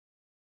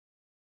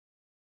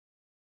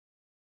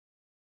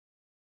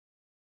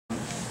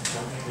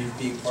you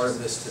being part of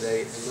this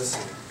today and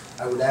listening.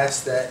 I would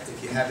ask that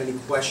if you have any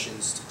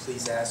questions, to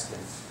please ask him.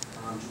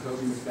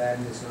 Jacobye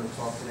McFaddin is going to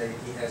talk today.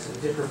 He has a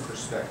different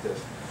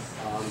perspective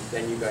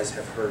than you guys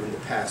have heard in the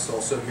past.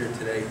 Also here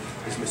today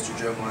is Mr.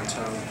 Joe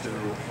Montone,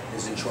 who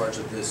is in charge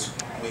of this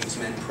Wings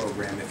Men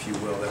program, if you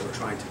will, that we're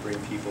trying to bring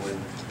people in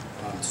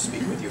to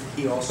speak with you.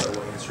 He also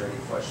will answer any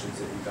questions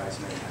that you guys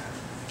may have.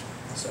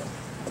 So.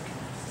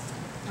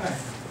 Hi.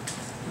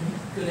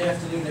 Good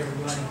afternoon,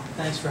 everybody.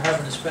 Thanks for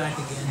having us back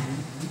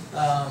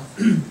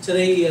again.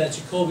 Today,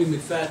 Jacobye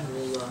McFaddin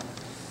will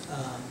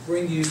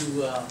bring you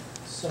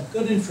some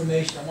good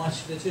information. I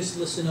want you to just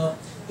listen up.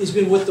 He's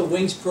been with the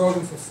Wings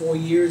program for 4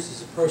 years.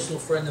 He's a personal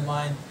friend of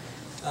mine.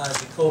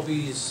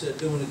 Jacobye is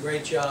doing a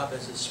great job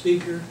as a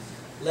speaker.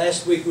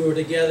 Last week we were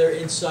together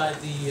inside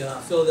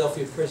the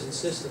Philadelphia prison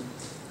system.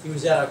 He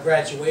was at our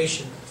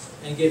graduation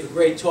and gave a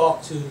great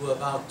talk to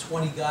about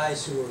 20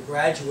 guys who were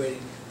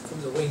graduating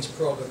from the Wings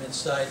program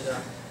inside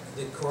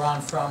the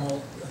Quran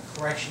Framal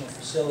Correctional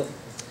Facility.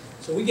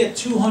 So we get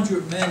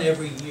 200 men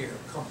every year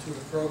come through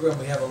the program.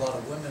 We have a lot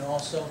of women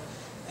also.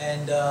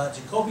 And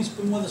Jacobye's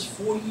been with us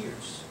 4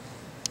 years.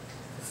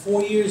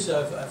 For 4 years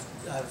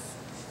I've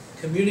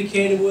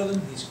communicated with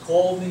him. He's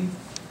called me.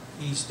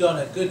 He's done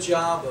a good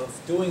job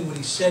of doing what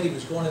he said he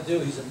was going to do.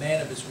 He's a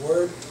man of his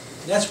word.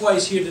 And that's why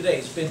he's here today.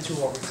 He's been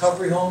to our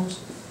recovery homes,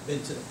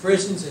 been to the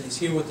prisons, and he's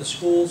here with the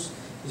schools.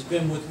 He's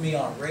been with me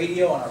on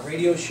radio, on our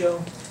radio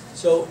show.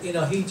 So, you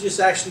know, he just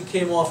actually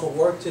came off of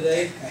work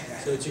today.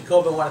 So,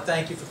 Jacobye, I want to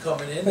thank you for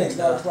coming in. Thanks,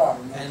 no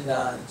problem.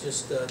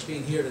 Just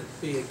being here to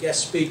be a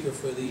guest speaker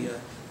for the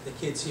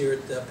kids here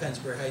at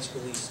Pennsbury High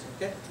School East.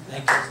 Okay?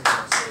 Thank you.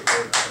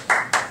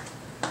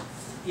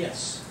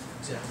 Yes,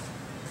 exactly.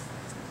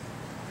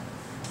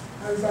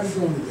 How everybody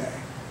doing today?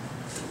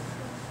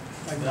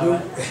 All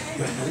right.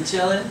 You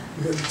chilling?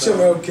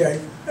 Chilling,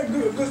 okay.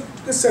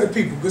 Good set of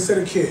people, good set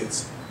of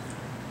kids.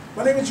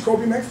 My name is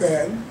Jacobye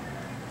McFaddin,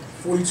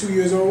 42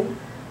 years old.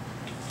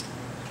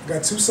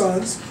 Got 2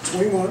 sons,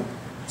 21,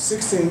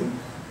 16.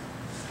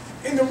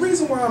 And the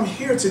reason why I'm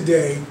here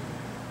today,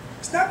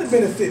 it's not to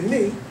benefit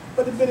me,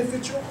 but to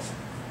benefit you all.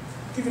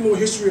 Give you a little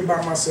history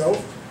about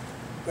myself.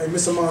 Like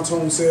Mr.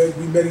 Montone said,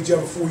 we met each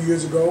other 4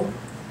 years ago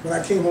when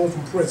I came home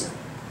from prison.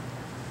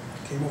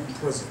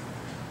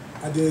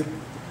 I did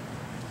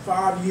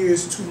 5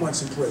 years, 2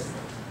 months in prison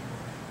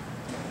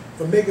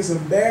for making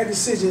some bad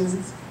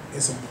decisions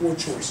and some poor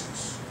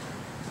choices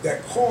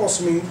that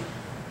cost me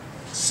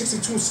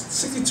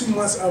 62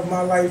 months of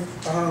my life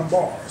behind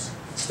bars.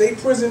 State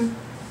prison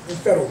and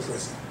federal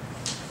prison.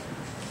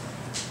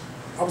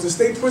 I was in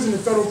state prison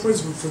and federal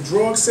prison for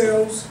drug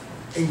sales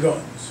and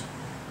guns.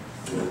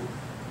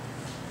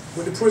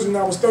 Went to prison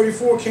when I was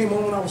 34, came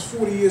home when I was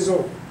 40 years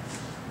old.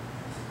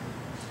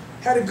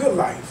 Had a good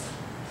life.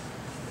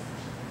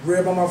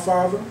 Reared by my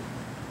father,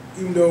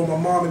 even though my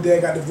mom and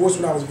dad got divorced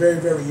when I was very,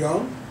 very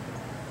young.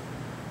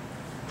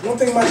 One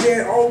thing my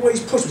dad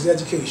always pushed was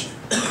education.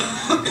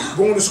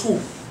 Going to school.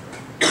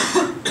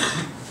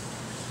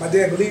 My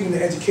dad believed in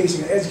the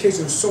education, and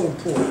education was so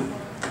important.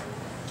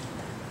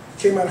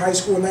 Came out of high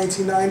school in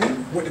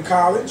 1990, went to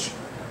college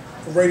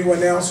for radio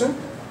announcing.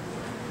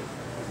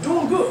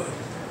 Doing good.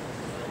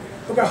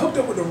 But got hooked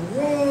up with the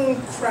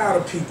wrong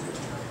crowd of people.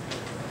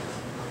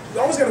 You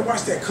always got to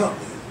watch that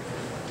company.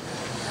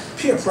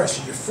 Peer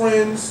pressure, your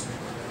friends.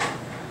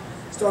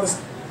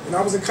 When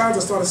I was in college, I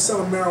started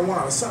selling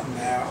marijuana. Something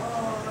now,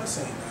 this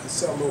ain't nothing.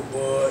 Sell a little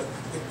bud,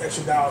 get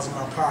extra dollars in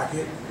my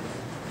pocket.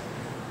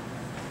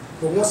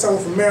 But once I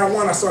went from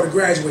marijuana, I started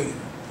graduating.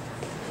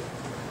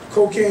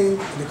 Cocaine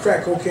and the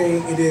crack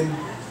cocaine, and then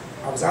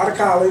I was out of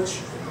college,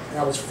 and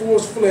I was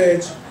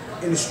full-fledged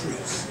in the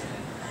streets.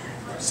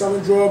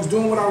 Selling drugs,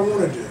 doing what I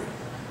want to do.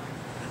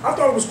 I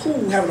thought it was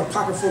cool having a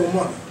pocket full of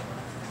money.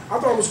 I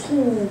thought it was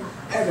cool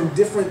having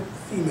different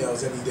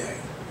females every day.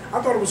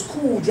 I thought it was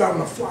cool driving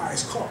the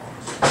flyest cars.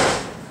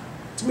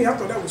 To me, I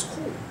thought that was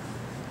cool.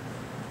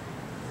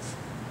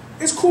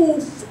 It's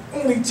cool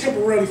only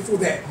temporarily for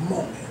that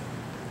moment.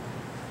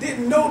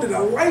 Didn't know that the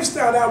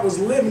lifestyle that I was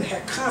living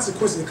had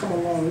consequences that come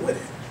along with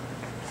it.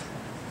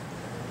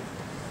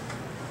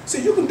 So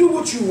you can do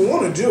what you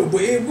want to do,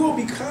 but it will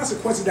be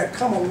consequences that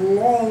come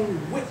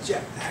along with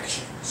your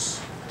actions.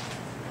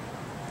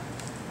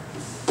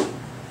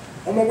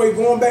 On my way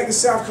going back to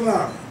South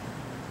Carolina,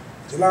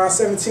 July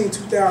 17,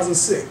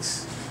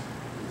 2006,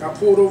 got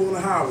pulled over on the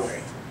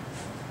highway.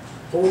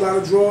 Whole lot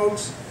of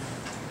drugs,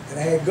 and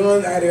I had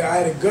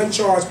a gun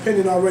charge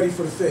pending already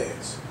for the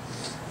feds.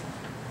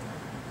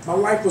 My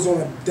life was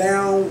on a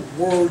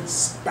downward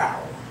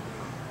spiral.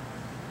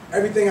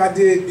 Everything I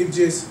did, it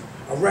just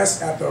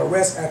arrest after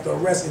arrest after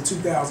arrest in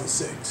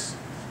 2006.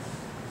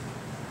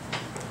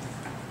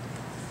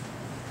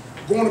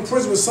 Going to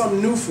prison was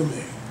something new for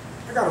me.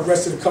 I got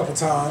arrested a couple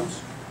times,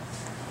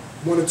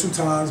 1 or 2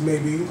 times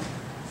maybe.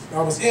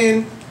 I was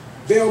in,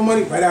 bail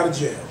money, right out of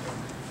jail.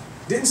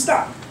 Didn't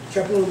stop,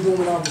 kept on doing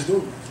what I was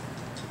doing.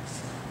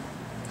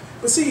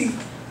 But see,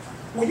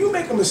 when you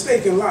make a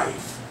mistake in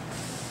life,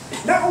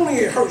 not only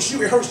it hurts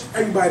you, it hurts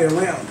everybody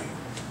around you.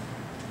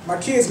 My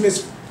kids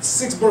miss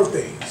 6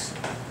 birthdays.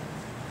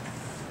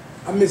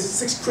 I missed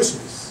 6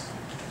 Christmas.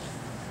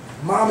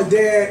 Mom and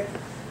Dad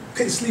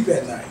couldn't sleep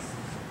at night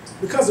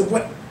because of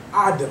what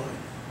I done.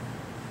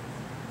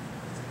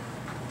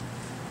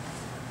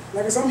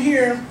 Like as I'm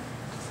here,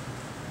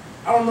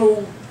 I don't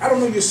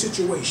know your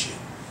situation.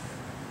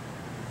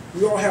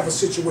 We all have a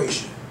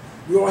situation.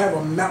 We all have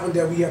a mountain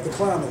that we have to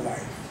climb in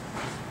life.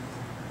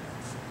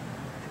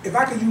 If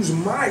I could use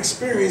my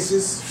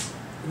experiences,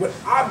 what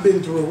I've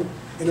been through,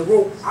 and the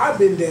road I've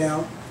been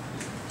down,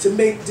 to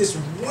make just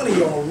one of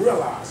y'all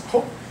realize,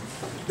 hope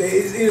there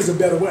is a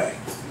better way.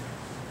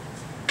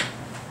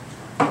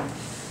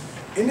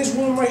 In this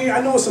room right here,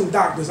 I know some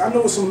doctors, I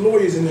know some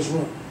lawyers in this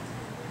room.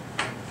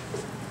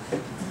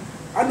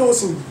 I know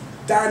some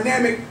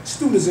dynamic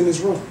students in this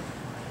room.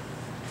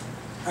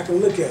 I can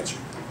look at you.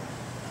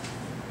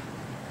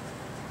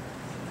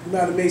 You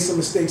might have made some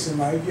mistakes in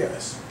life,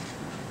 yes.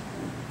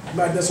 You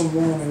might have done some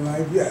wrong in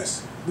life,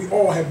 yes. We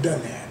all have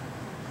done that.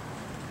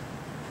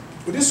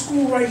 But this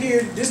school right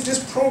here,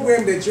 this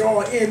program that y'all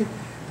are in,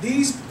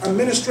 these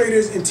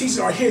administrators and teachers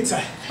are here to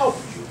help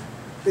you.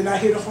 They're not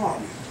here to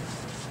harm you.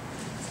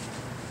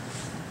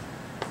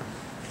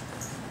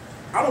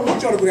 I don't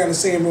want y'all to go down the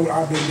same road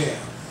I've been down.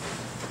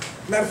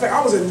 Matter of fact,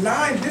 I was in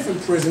 9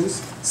 different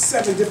prisons,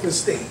 7 different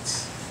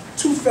states,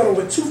 2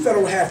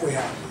 federal halfway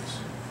houses.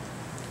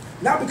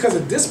 Not because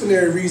of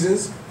disciplinary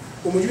reasons,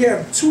 but when you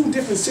have 2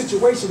 different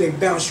situations, they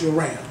bounce you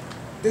around.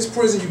 This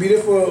prison, you be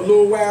there for a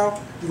little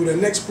while, you go to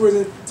the next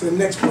prison, to the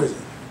next prison.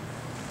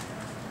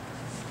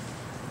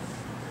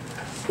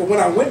 But when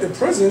I went to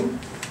prison,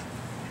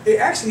 it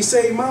actually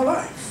saved my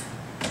life.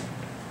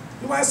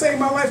 You know why it saved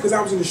my life? Because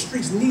I was in the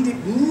streets, knee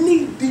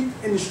deep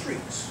in the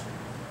streets.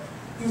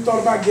 You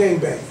thought about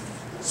gangbanging.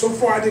 So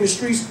far out in the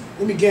streets,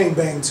 let me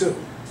gangbang too.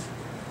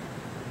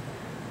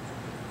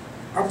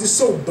 I was just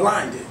so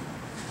blinded.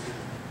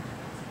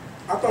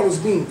 I thought it was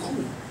being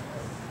cool.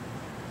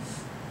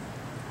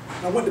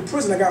 When I went to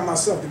prison, I got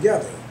myself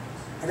together.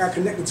 I got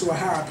connected to a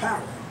higher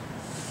power.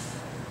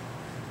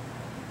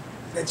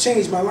 That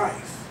changed my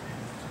life.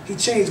 He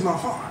changed my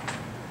heart.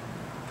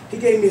 He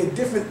gave me a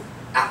different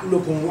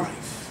outlook on life.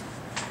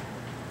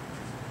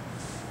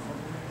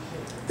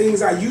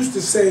 Things I used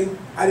to say,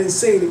 I didn't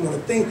say anymore.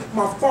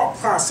 My thought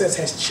process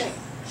has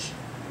changed.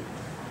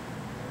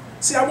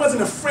 See, I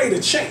wasn't afraid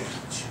of change.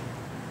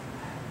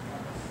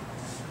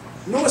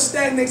 You know what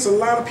stagnates a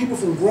lot of people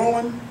from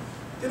growing?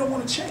 They don't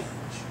want to change.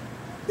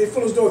 They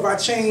feel as though if I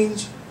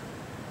change,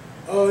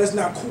 that's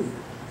not cool.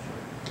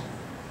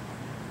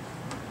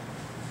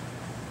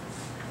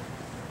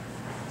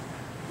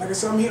 Like I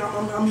said,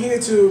 I'm here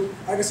to,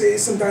 like I said,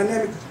 it's some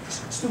dynamic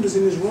students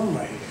in this room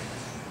right here.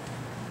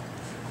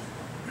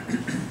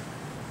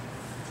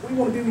 What do you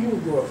want to be when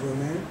you grow up, little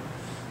man?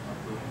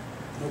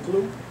 No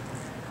clue?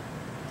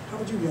 How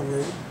about you, young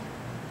lady?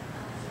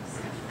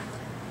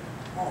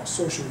 Oh,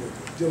 social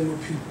worker, dealing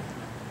with people.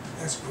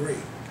 That's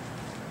great.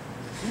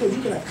 You know,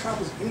 you can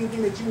accomplish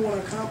anything that you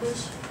want to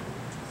accomplish.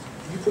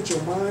 You put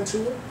your mind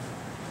to it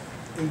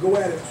and go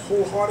at it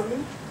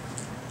wholeheartedly.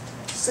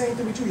 Same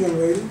thing with you, young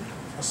lady.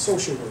 A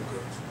social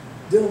worker,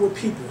 dealing with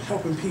people,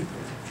 helping people.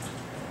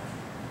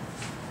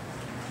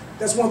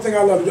 That's one thing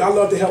I love to do. I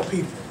love to help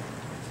people.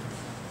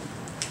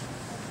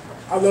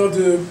 I love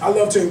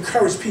to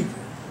encourage people.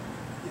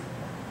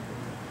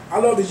 I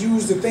love to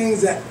use the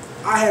things that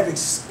I have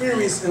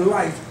experienced in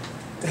life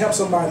to help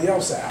somebody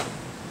else out.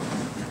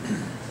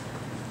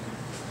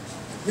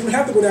 You don't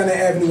have to go down that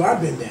avenue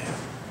I've been down.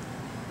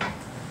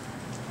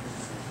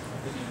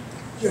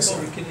 Yes,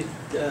 sir. Can you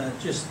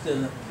just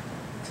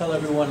tell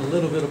everyone a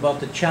little bit about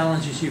the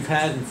challenges you've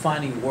had in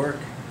finding work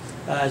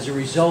as a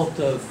result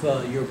of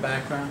your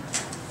background?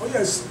 Oh,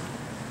 yes.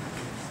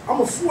 I'm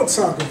a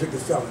 4-time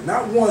convicted felon.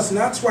 Not once,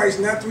 not twice,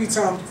 not 3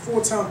 times,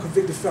 4-time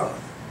convicted felon.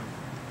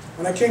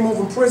 When I came home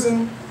from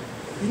prison,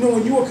 you know,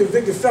 when you're a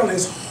convicted felon,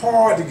 it's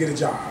hard to get a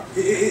job.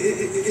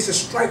 It's a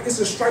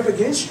stripe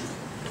against you.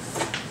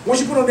 Once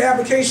you put on the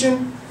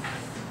application,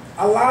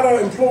 a lot of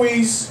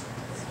employees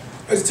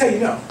just tell you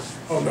no.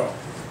 Oh no.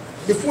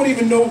 Before they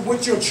even know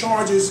what your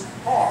charges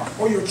are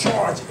or your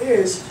charge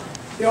is,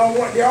 they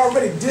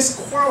already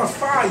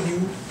disqualify you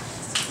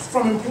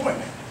from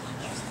employment.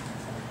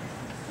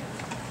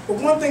 But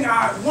one thing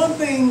I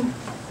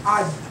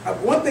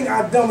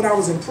done when I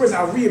was in prison,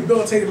 I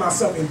rehabilitated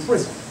myself in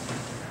prison.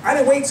 I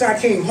didn't wait till I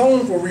came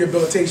home for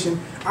rehabilitation.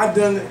 I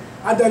done it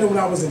when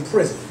I was in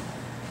prison.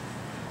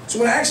 So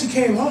when I actually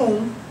came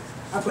home,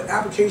 I put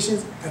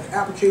applications after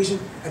application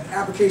after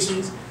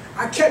applications.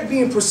 I kept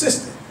being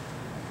persistent.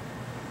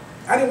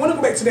 I didn't want to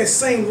go back to that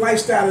same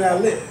lifestyle that I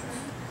lived.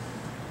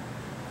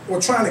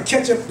 Or trying to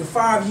catch up the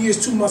 5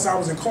 years, 2 months I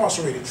was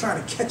incarcerated,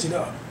 trying to catch it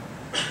up.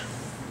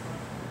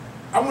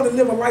 I want to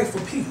live a life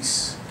of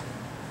peace.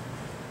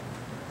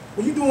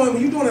 When you're doing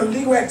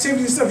illegal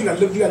activities and stuff, you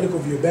gotta look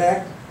over your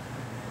back.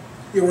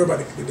 You worry about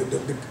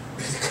the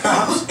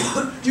cops.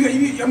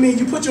 I mean,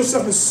 you put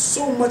yourself in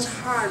so much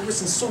high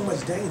risk and so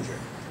much danger.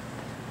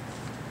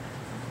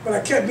 But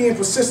I kept being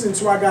persistent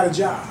until I got a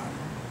job.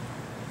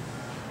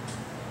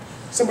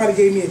 somebody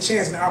gave me a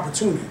chance and an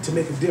opportunity to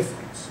make a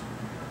difference.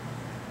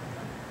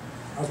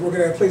 I was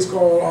working at a place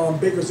called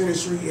Baker's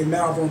Industry in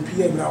Malvern,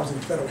 PA when I was in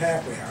the Federal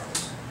Halfway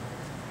House.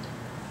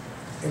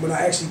 And when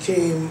I actually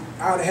came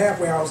out of the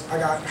halfway house, I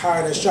got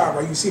hired at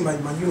ShopRite. You can see my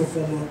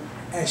uniform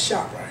at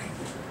ShopRite.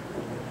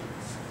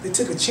 They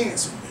took a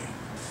chance on me.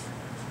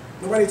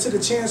 Nobody took a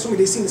chance on me.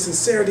 They seen the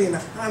sincerity and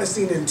the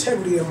honesty and the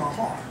integrity of my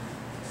heart.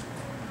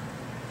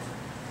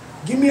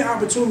 Give me an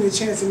opportunity, a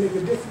chance to make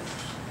a difference.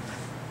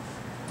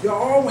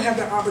 Y'all all will have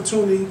that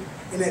opportunity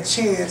and that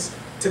chance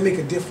to make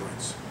a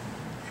difference.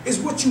 It's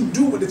what you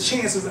do with the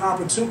chance and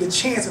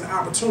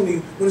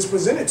opportunity when it's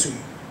presented to you.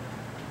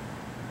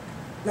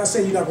 I'm not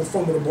saying you're not going to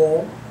fumble the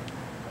ball,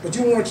 but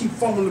you don't want to keep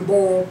fumbling the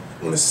ball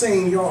on the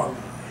same yard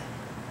line.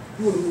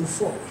 You want to move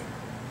forward.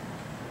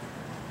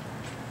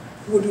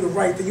 You want to do the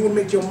right thing. You want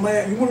to make your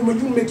man, you want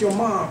to make your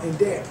mom and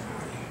dad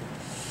proud of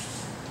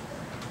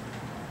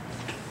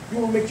you. You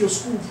want to make your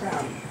school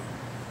proud of you.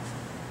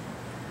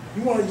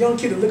 You want a young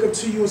kid to look up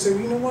to you and say,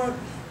 well, you know what?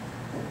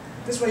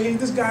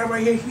 This guy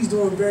right here, he's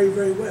doing very,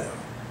 very well.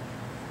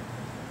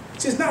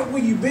 See, it's not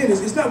where you've been.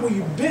 It's not where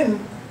you've been.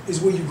 Is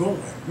where you're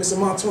going. Mr.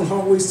 Montoon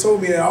always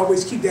told me that. I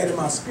always keep that in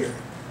my spirit.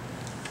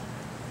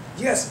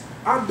 Yes,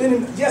 I've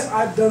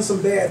done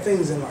some bad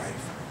things in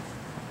life,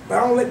 but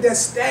I don't let that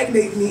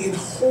stagnate me and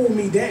hold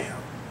me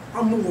down.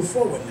 I'm moving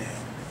forward now.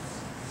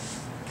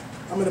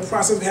 I'm in the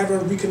process of having a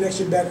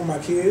reconnection back with my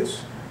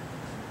kids.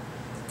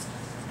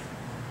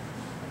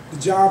 The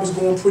job is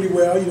going pretty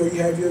well. You know,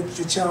 you have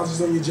your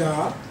challenges on your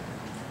job.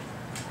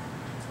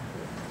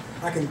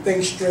 I can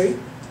think straight.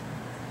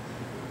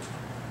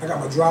 I got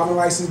my driving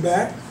license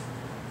back.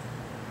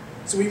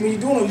 So when you're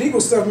doing illegal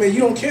stuff, man,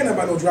 you don't care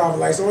about no driving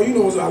license. All you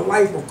know is a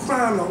life of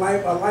crime, a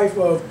life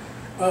of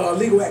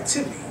illegal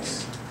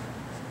activities.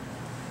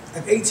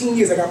 At 18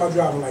 years, I got my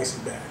driving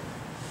license back.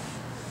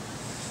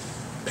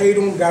 Paid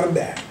them, got them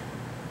back.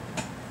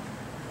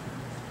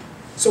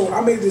 So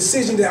I made the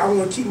decision that I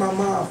want to keep my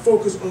mind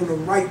focused on the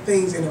right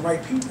things and the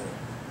right people.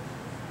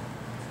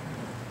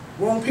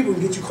 Wrong people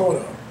can get you caught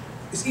up.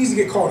 It's easy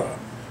to get caught up.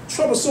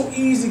 Trouble's so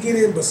easy to get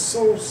in, but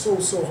so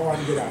hard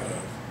to get out of.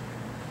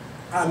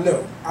 I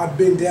know. I've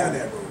been down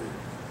that road.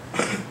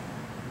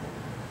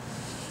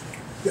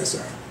 Yes,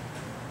 sir.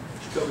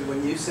 Jacobye,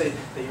 when you said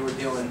that you were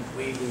dealing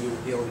weed and you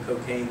were dealing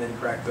cocaine, then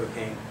crack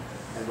cocaine,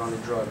 and running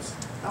drugs,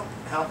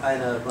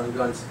 running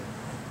guns,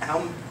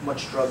 how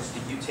much drugs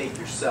did you take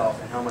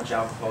yourself, and how much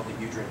alcohol did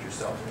you drink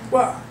yourself?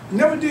 Well,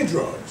 never did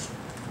drugs.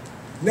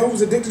 Never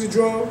was addicted to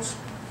drugs.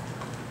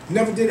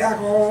 Never did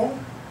alcohol.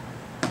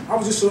 I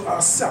was just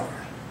a seller.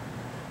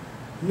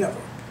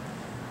 Never.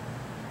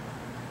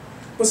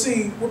 But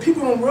see, what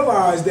people don't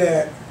realize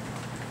that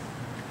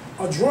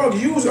a drug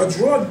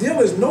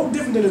dealer is no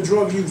different than a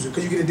drug user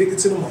because you get addicted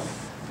to the money.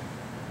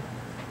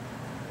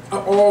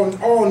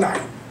 All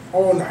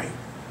night.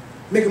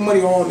 Making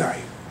money all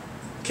night.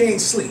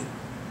 Can't sleep.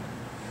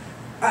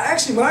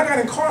 When I got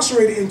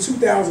incarcerated in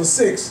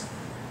 2006,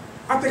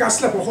 I think I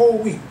slept a whole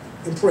week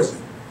in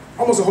prison.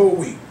 Almost a whole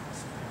week.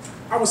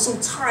 I was so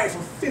tired for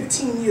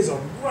 15 years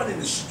of running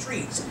the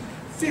streets.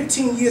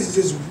 15 years of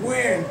just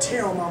wear and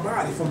tear on my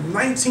body from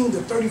 19 to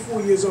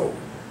 34 years old.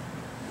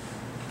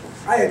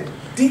 I had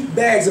deep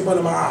bags up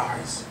under my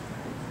eyes.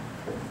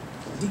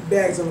 Deep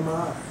bags under my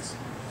eyes.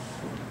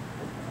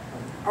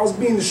 I was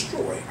being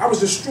destroyed. I was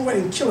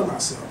destroying and killing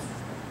myself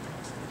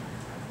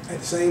at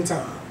the same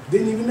time.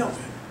 Didn't even know it.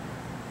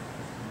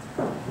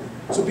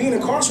 So being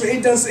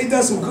incarcerated, it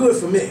done some good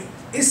for me.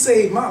 It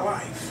saved my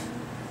life.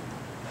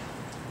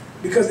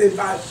 Because if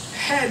I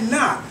had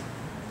not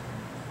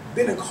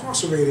been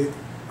incarcerated,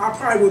 I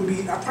probably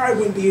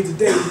wouldn't be here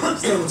today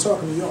standing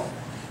talking to y'all.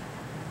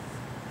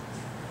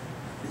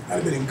 I'd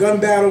have been in gun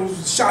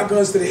battles,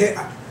 shotguns to the head.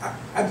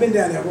 I've been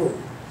down that road.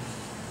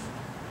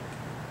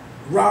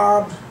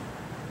 Robbed,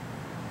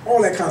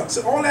 all that kind of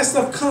stuff. All that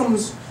stuff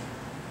comes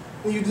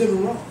when you're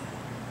living wrong.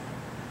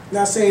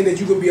 Not saying that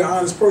you can be an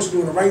honest person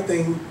doing the right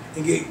thing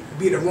and be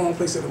at the wrong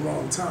place at the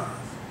wrong time.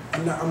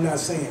 I'm not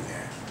saying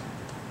that.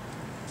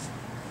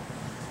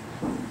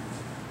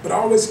 But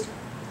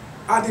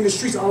out in the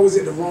streets, always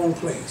at the wrong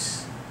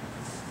place,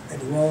 at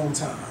the wrong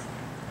time.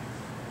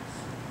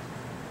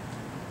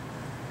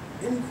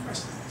 Any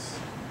questions?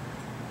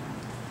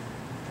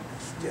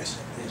 Yes,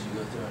 sir. Did you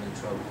go through any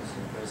troubles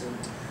in prison?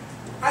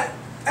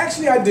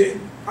 I did.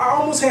 I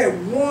almost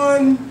had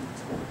one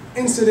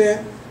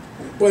incident,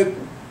 but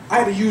I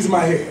had to use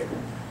my head.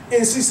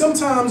 And see,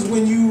 sometimes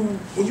when you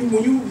try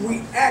to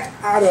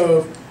react out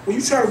of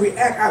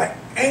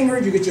anger,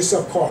 you get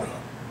yourself caught up.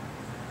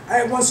 I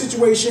had one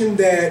situation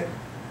that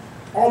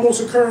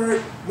almost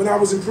occurred when I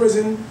was in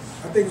prison.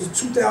 I think it was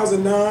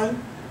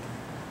 2009,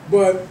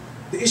 but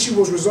the issue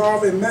was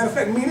resolved. And matter of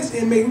fact, me and this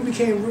inmate, we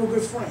became real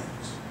good friends.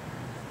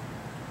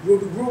 Real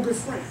good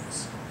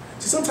friends.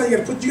 See, sometimes you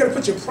gotta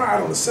put your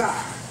pride on the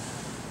side.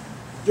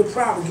 Your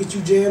pride will get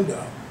you jammed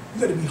up.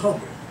 You gotta be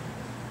humble.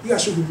 You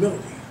gotta show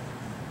humility.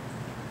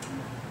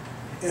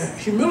 And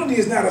humility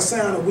is not a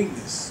sign of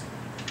weakness.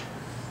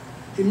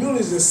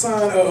 Humility is a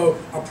sign of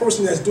a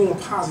person that's doing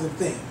positive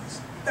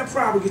things. that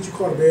pride would get you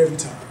caught up every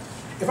time.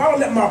 If I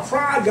would let my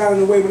pride get in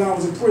the way when I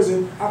was in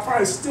prison, I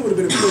probably still would have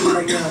been in prison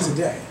right now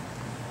today.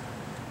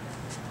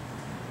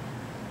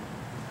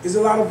 Is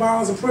there a lot of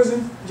violence in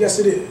prison? Yes,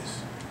 it is.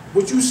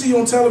 What you see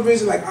on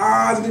television, like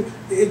odds,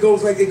 it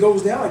goes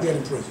down like that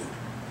in prison.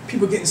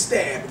 People getting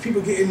stabbed,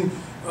 people getting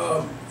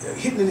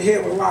hitting in the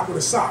head with a rock with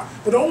a sock.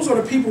 But those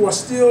are the people who are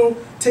still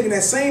taking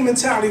that same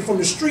mentality from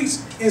the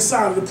streets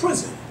inside of the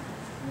prison.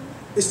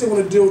 They still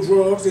want to deal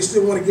drugs, they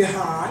still want to get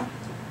high.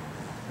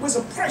 What's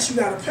the price you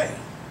gotta pay?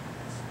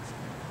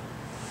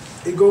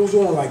 It goes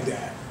on like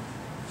that.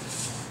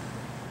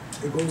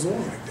 It goes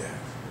on like that.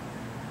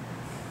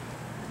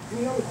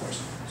 Any other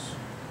questions?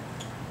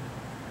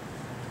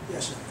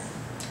 Yes, sir.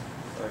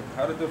 Like,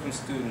 how do different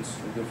students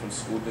in different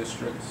school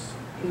districts,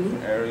 in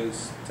different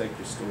areas, take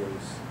your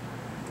stories?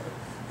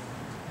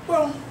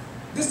 Well,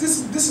 this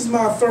is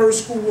my third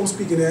school I'm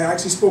speaking at. I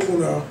actually spoke on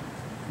the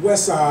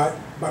west side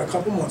about a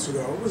couple months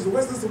ago. It was the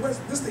west,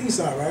 this is the east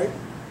side, right?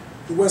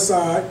 The west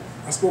side.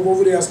 I spoke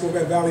over there, I spoke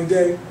at Valley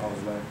Day. I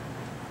was like,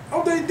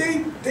 Oh,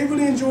 they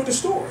really enjoyed the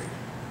story.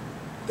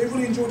 They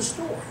really enjoyed the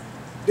story.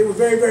 They were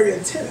very, very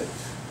attentive.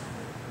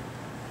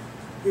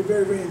 They were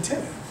very, very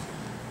attentive.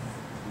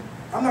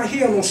 I'm not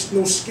here on no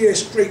scare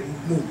straight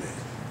movement.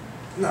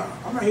 No,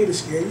 I'm not here to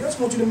scare you. I just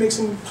want you to make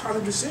some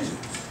positive decisions.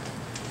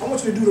 I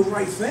want you to do the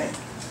right thing.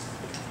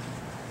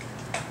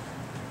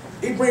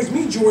 It brings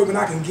me joy when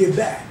I can give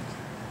back.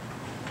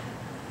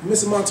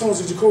 Mr. Montone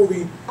said,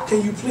 Jacobye,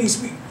 can you please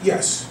speak?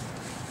 Yes.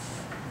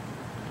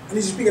 I need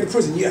you to speak at the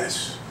prison?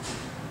 Yes.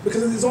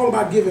 Because it's all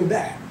about giving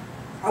back.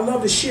 I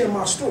love to share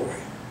my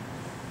story.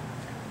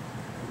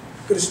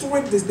 Because the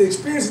story, the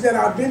experiences that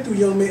I've been through,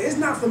 young man, it's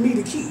not for me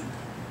to keep.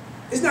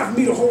 It's not for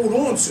me to hold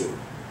on to.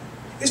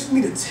 It's for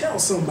me to tell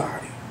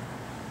somebody.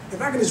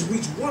 If I can just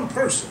reach one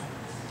person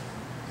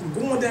from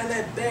going down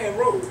that bad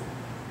road,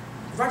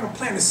 if I can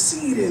plant a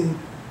seed in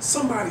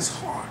somebody's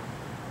heart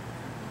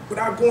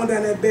without going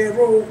down that bad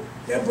road,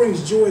 that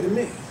brings joy to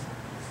me.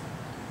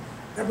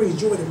 That brings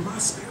joy to my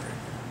spirit.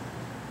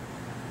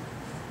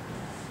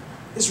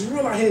 It's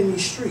real out here in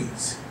these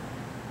streets.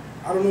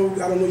 I don't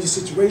know your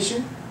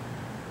situation.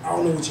 I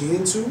don't know what you're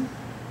into.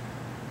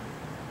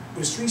 But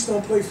the streets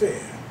don't play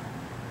fair.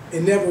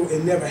 It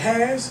never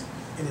has,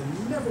 and it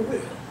never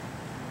will.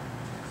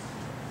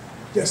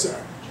 Yes,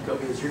 sir.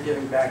 Jacobye, as you're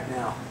giving back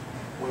now,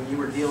 when you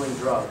were dealing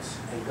drugs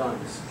and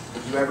guns,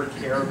 did you ever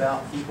care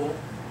about people?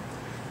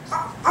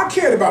 I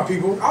cared about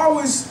people. A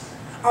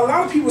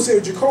lot of people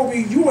say,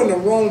 Jacobye, you are in the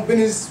wrong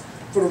business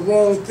for the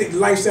wrong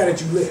lifestyle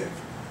that you live.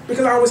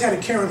 Because I always had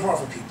a caring heart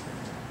for people.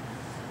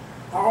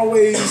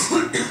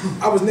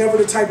 I was never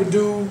the type of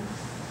dude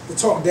to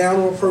talk down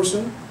on a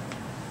person.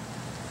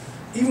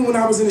 Even when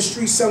I was in the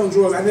street selling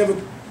drugs, I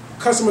didn't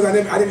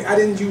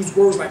use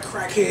words like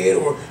crackhead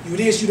or you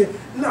this, you that.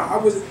 No, I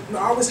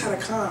always had a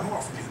kind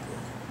heart for people.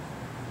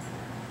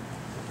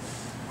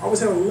 I always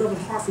had a loving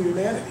heart for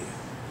humanity.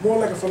 More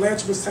like a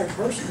philanthropist type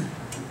person.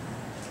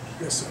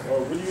 Yes, sir.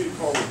 when you get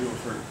called with doing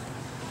first?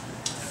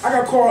 I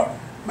got caught,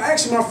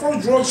 actually my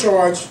first drug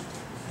charge,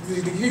 to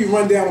give you a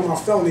rundown on my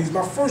felonies,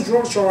 my first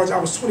drug charge, I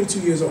was 22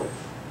 years old.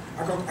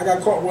 I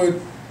got caught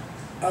with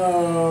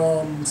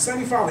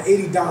 75 or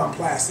 80 dime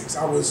plastics.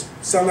 I was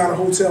selling out a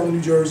hotel in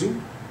New Jersey.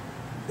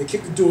 They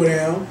kicked the door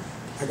down.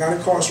 I got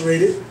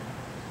incarcerated.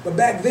 But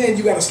back then,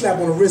 you got a slap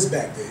on the wrist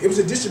back then. It was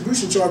a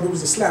distribution charge, but it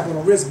was a slap on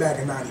the wrist back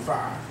in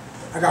 '95.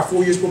 I got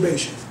 4 years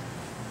probation.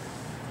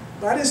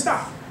 But I didn't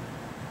stop.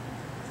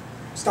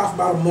 Stopped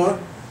about a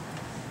month.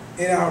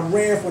 And I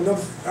ran for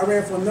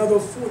another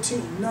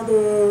 13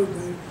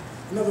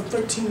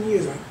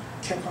 years. I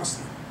kept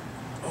hustling.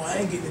 Oh, I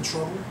ain't getting in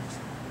trouble.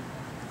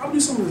 I would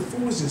do some of the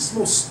foolishest,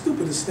 most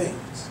stupidest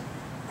things.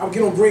 I would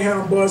get on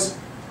Greyhound bus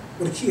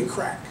with a key of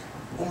crack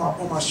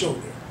on my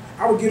shoulder.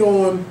 I would get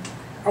on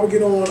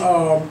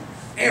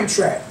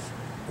Amtrak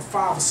with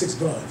 5 or 6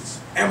 guns,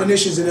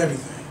 ammunitions and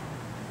everything.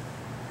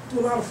 Do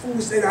a lot of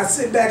foolish things. I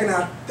sit back and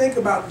I think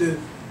about the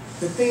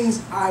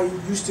things I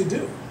used to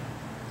do.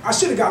 I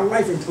should have got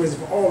life in prison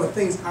for all the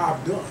things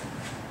I've done.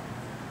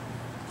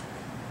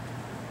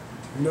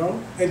 You know?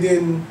 And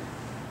then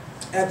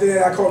after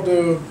that, I caught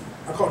the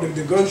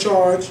gun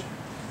charge.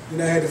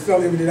 Then I had the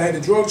felony. Then I had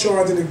the drug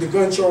charge and the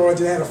gun charge,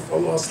 and I had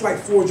a slight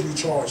forgery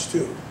charge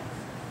too.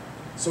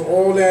 So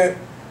all that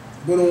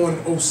went on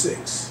in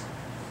 '06.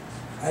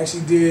 I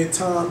actually did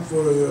time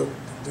for the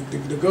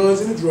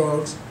guns and the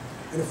drugs,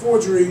 and the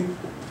forgery.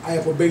 I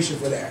had probation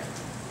for that.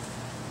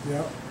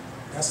 Yeah,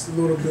 that's a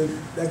little bit.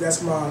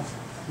 That's what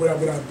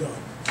I've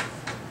done.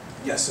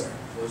 Yes, sir.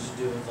 What did you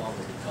do with all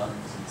the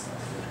guns and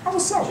stuff? I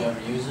was selling. Did you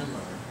ever use them?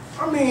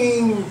 Or? I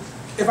mean,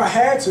 if I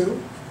had to,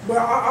 but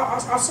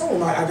I sold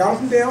them. I got them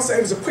from downstairs.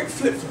 It was a quick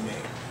flip for me.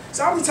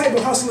 So I was the type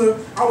of hustler,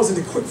 I was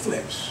into quick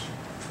flips.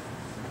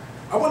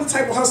 I wasn't the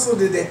type of hustler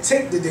that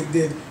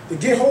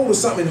get hold of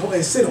something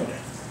and sit on it.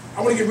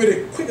 I want to get rid of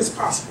it quick as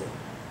possible.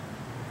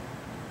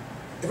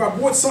 If I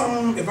bought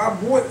something, if I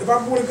bought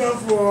a gun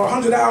for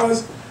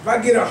 $100, if I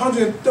get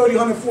 $130,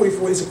 $140 for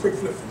it, it's a quick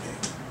flip for me.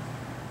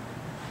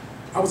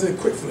 I was in a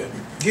quick flip.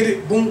 Get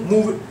it, boom,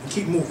 move it, and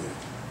keep moving.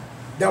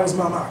 That was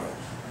my motto.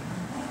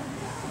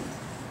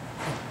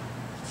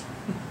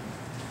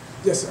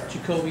 Yes, sir.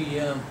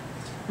 Jacobye,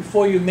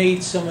 before you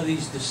made some of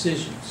these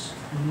decisions,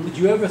 did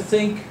you ever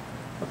think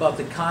about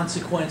the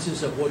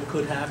consequences of what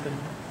could happen?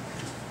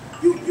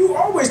 You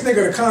always think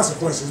of the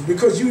consequences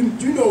because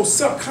you know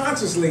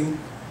subconsciously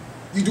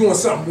you're doing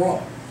something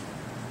wrong.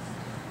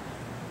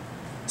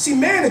 See,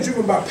 man is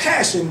driven by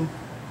passion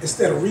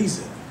instead of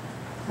reason.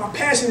 My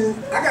passion is,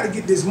 I got to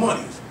get this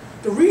money.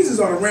 The reasons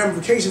are the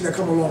ramifications that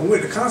come along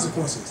with it, the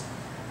consequences.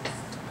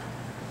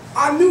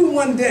 I knew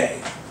one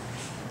day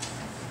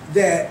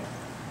that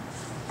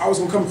I was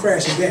going to come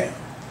crashing down.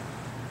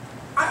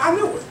 I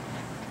knew it.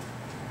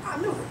 I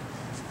knew it.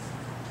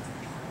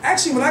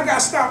 Actually, when I got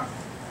stopped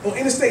on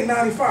Interstate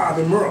 95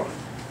 in Maryland,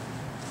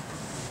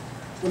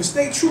 when the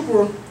state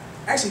trooper,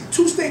 actually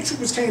 2 state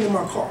troopers came to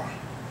my car.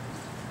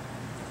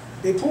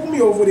 They pulled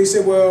me over, they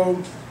said,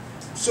 well,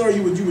 sir,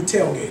 you were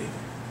tailgating.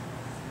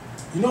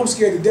 You know I'm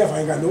scared to death. I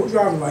ain't got no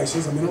driving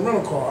license. I'm in a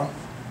rental car,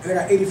 and I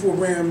got 84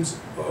 grams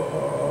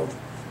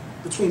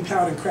between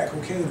powder and crack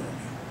cocaine on me.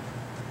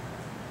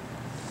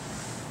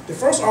 The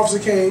first officer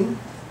came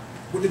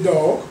with the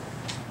dog,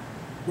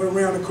 went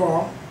around the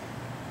car.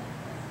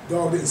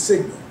 Dog didn't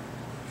signal.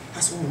 I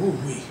said, ooh, I'm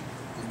gonna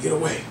get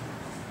away.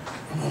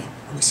 I'm gonna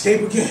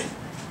escape again.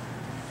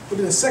 But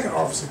then the second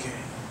officer came.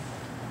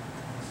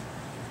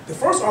 The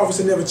first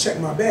officer never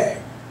checked my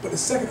bag, but the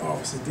second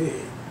officer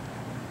did.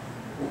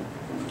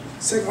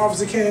 Second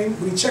officer came,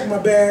 when he checked my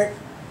bag,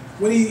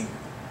 when he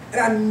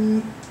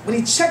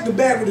checked the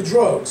bag with the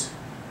drugs,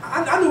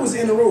 I knew it was the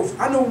end of the road.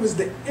 I knew it was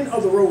the end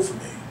of the road for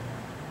me.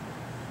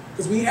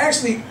 Because when he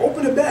actually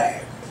opened the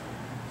bag,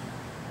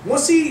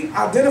 once he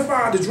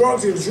identified the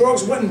drugs, and the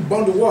drugs wasn't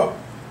bundled up,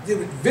 they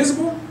were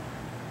visible.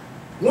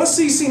 Once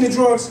he seen the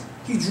drugs,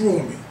 he drew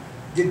on me.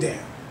 Get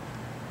down.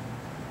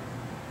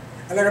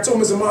 And like I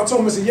told Mr. Mom, I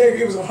told Mr.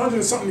 Yeager, it was 100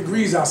 and something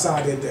degrees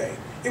outside that day.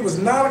 It was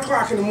 9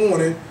 o'clock in the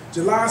morning,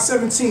 July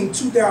 17,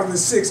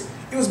 2006.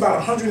 It was about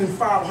 105,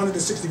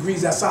 106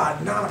 degrees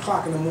outside, 9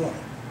 o'clock in the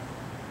morning.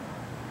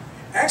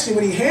 Actually,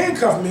 when he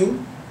handcuffed me,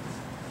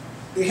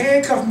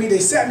 they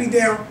sat me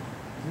down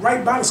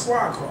right by the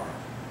squad car.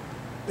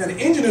 Now the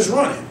engine is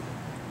running.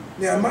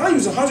 Now mine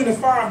was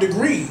 105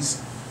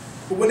 degrees,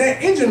 but when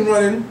that engine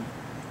running,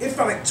 it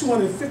felt like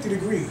 250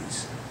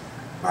 degrees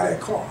by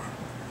that car.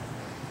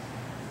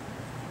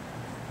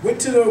 Went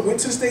to the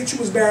state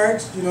troopers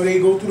barracks. You know, they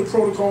go through the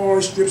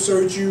protocol, strip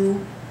search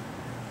you,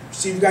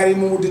 see if you got any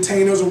more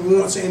detainers or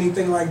warrants or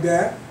anything like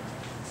that.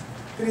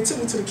 Then they took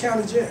me to the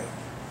county jail.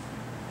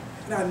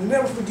 And I'll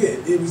never forget,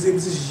 it was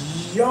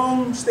this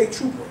young state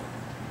trooper.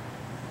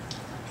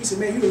 He said,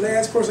 man, you the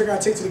last person I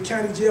got to take to the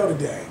county jail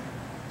today.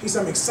 He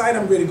said, I'm excited,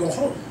 I'm ready to go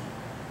home.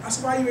 I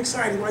said, why are you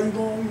excited? Why are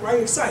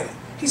you excited?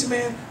 He said,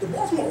 man, the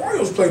Baltimore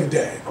Orioles play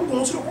today. I'm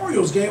going to the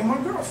Orioles game with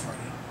my girlfriend.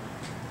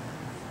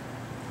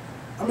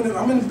 I'm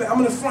in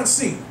the front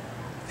seat.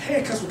 The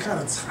handcuffs were kind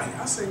of tight.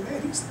 I said,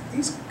 man,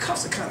 these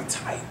cuffs are kind of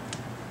tight.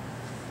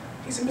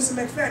 He said, Mr.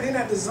 McFaddin, they're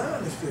not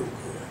designed to feel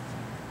good.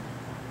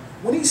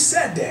 When he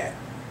said that,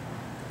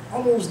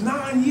 almost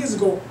 9 years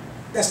ago,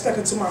 that stuck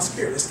into my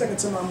spirit, it stuck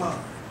into my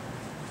mind.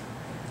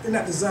 They're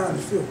not designed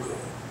to feel good.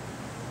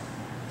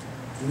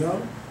 You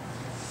know?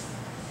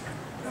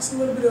 That's a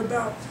little bit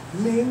about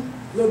me,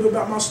 a little bit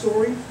about my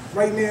story.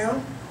 Right now,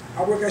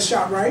 I work at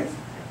Jacobye.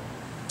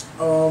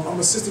 I'm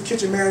assistant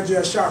kitchen manager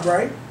at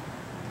Jacobye.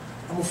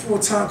 I'm a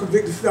full-time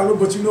convicted felon,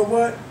 but you know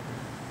what?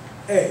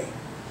 Hey,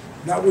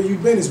 not where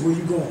you've been is where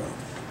you're going.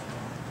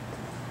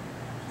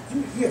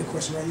 You had a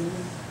question, right?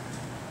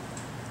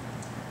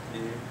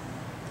 Yeah.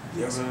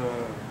 Yes. You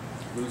ever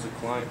lose a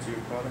client to your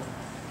product?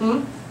 Hmm?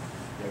 You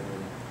ever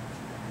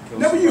kill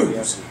Never somebody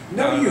used. after-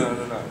 Never no, used. No,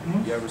 no, no.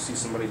 Hmm? You ever see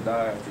somebody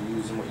die after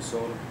using what you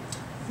sold them?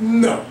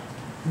 No.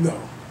 No.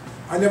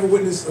 I never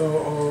witnessed OD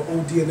or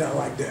nothing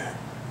like that.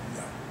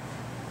 No.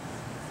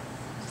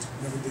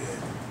 Never did.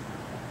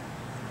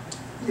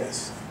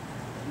 Yes.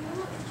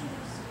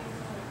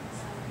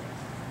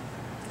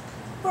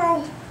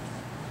 Well,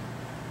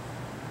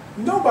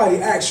 nobody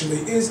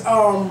actually is.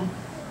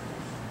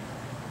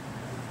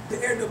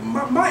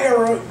 My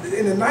era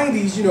in the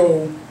 90s, you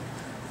know,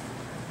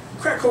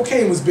 crack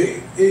cocaine was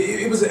big.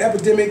 It was an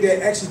epidemic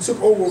that actually took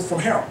over from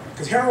heroin,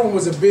 because heroin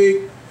was a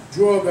big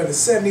drug in the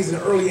 70s and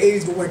the early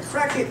 80s. But when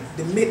crack hit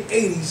the mid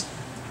 80s,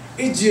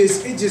 it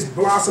just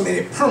blossomed and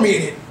it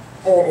permeated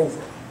all over.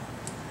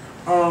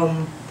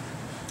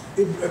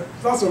 It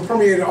blossomed and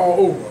permeated all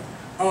over.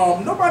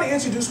 Nobody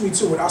introduced me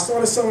to it. I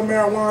started selling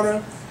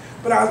marijuana,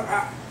 but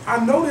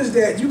I noticed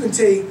that you can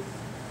take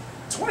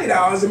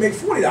 $20 and make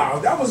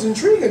 $40. That was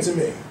intriguing to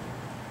me.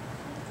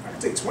 I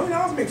could take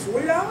 $20 and make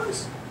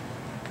 $40?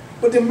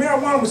 But the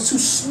marijuana was too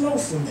slow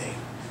for me.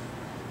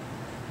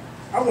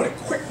 I wanted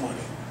quick money.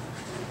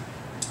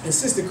 And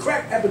since the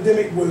crack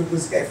epidemic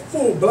was at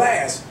full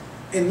blast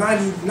in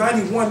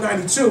 91,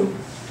 92,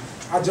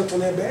 I jumped on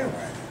that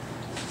bandwagon.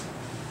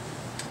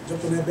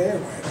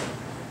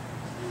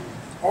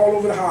 All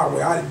over the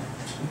highway.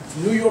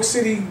 New York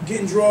City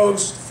getting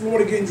drugs,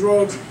 Florida getting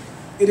drugs,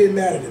 it didn't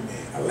matter to me.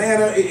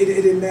 Atlanta, it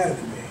didn't matter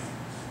to me.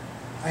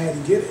 I had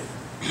to get it.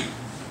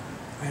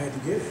 I had to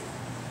get it.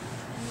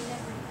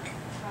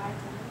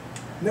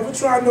 Never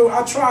tried no,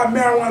 I tried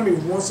marijuana maybe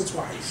once or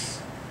twice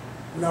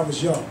when I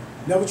was young.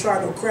 Never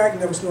tried no crack,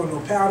 never snorted no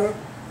powder,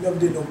 never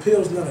did no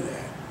pills, none of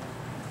that.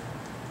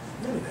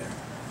 None of that.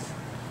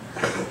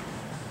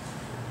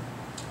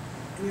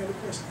 Any other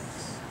questions?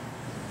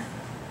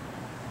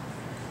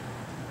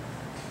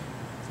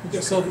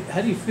 So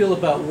how do you feel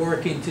about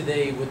working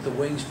today with the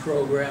Wings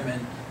program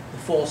and the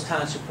Falls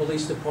Township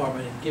Police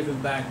Department and giving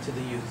back to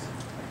the youth?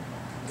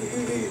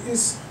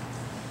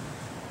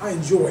 I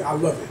enjoy it, I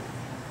love it.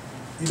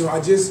 You know,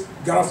 I just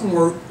got off from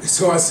work,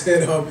 so I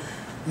said,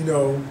 you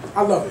know,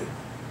 I love it.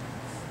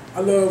 I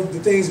love the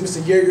things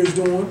Mr. Yeager is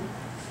doing,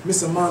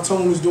 Mr.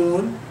 Montone is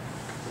doing,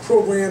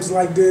 programs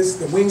like this,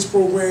 the Wings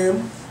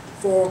program,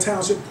 Fall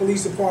Township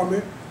Police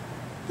Department.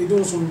 They're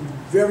doing some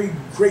very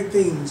great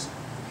things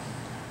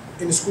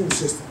in the school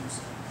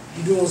systems.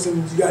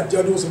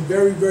 Y'all doing some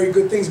very, very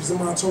good things, Mr.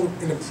 Montone,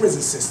 in the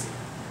prison system.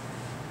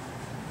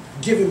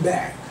 Giving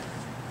back.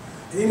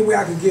 And any way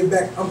I can give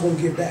back, I'm going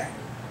to give back.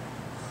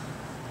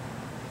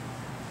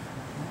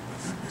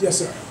 Yes,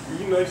 sir. Were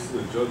you nice to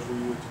the judge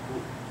when you went to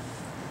court?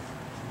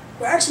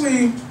 Well,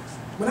 actually,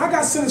 when I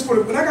got sentenced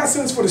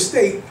for the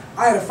state,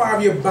 I had a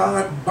 5-year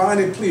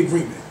bonded plea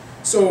agreement.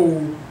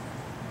 So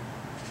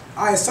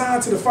I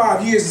assigned to the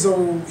 5 years.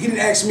 So he didn't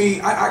ask me.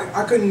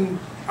 I couldn't.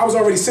 I was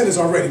already sentenced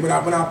already when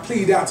I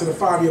pleaded out to the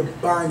 5-year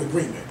bond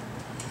agreement.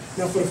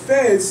 Now for the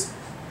feds,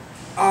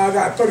 I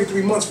got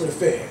 33 months for the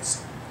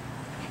feds.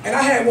 And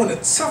I had one of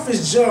the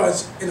toughest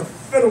judges in the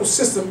federal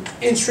system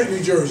in Trenton,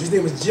 New Jersey. His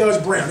name was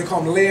Judge Brown. They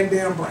call him Lamb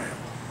Down Brown.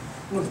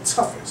 One of the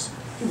toughest.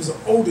 He was an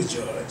older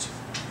judge.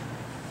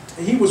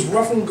 And he was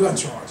rough on gun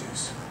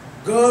charges.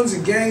 Guns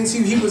and gangs,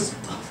 he was.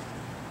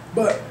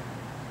 But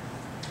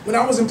when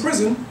I was in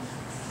prison,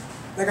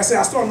 like I said,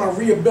 I started my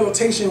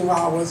rehabilitation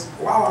while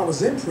I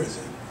was in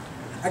prison.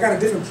 I got in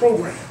different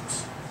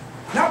programs.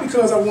 Not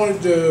because I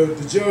wanted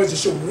the judge to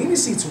show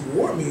leniency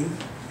toward me,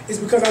 it's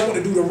because I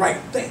wanted to do the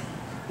right thing.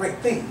 Right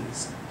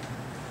things.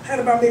 I had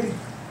about maybe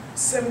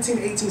 17,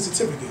 18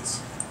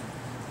 certificates.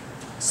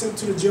 Sent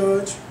to the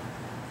judge.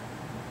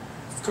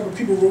 A couple of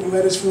people wrote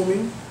letters for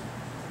me.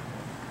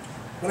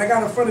 When I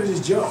got in front of this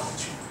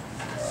judge,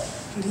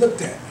 he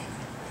looked at me.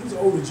 He was an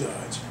older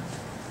judge.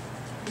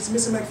 He said,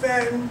 Mr.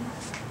 McFaddin,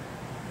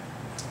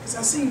 he said,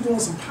 I see you doing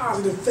some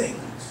positive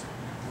things.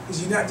 He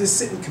said, you're not just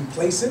sitting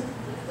complacent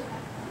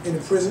in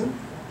the prison.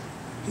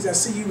 He said, I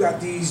see you got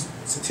these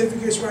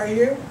certificates right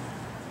here.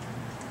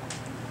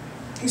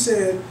 He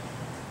said,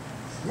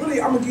 really,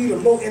 I'm going to give you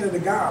the low end of the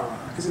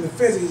guideline, because in the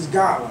feds, there's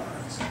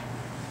guidelines.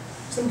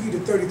 So I'm going to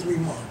give you the 33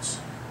 months.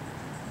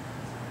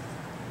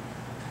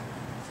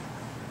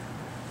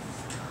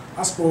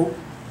 I spoke,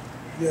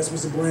 yes,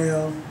 Mr.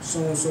 Brown,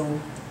 so-and-so.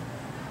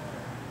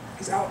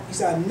 He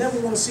said, I never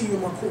want to see you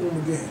in my courtroom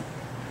again.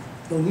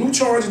 No new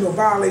charges, no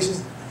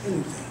violations,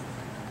 anything.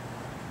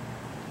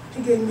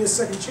 He gave me a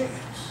second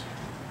chance.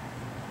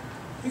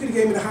 He could have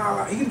gave me the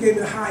high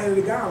end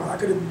of the guideline. I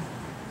could have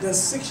done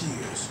 6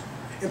 years.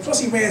 And plus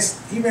he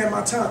ran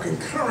my time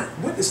concurrent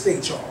with the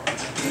state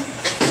charge.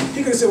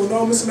 He could have said,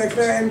 well, no, Mr.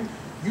 McFaddin,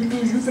 you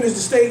finish the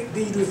state,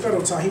 then you do the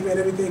federal time. He ran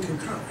everything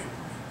concurrent.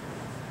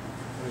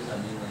 What does that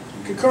mean?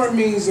 Like Concurrent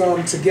means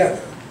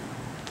together.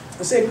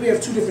 Let's say we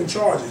have 2 different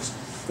charges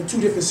for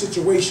 2 different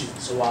situations.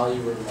 So while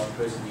you were in one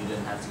prison, you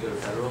didn't have to go to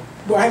federal?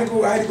 Well, I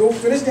had to go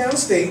finish down the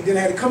state, then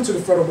I had to come to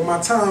the federal, but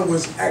my time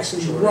was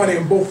actually running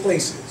in both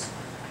places.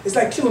 It's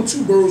like killing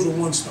 2 birds with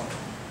 1 stone.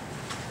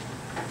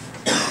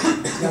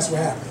 That's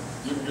what happened.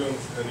 You ever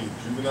done any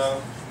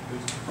juvenile?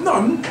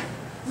 No.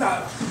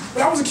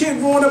 When I was a kid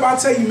growing up, I'll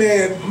tell you,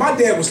 man, my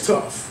dad was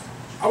tough.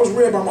 I was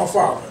reared by my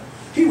father.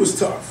 He was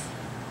tough.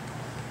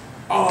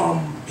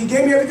 He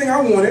gave me everything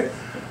I wanted.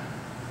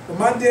 But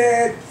my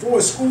dad, for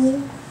his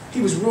school,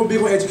 he was real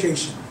big on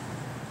education.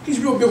 He's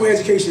real big on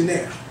education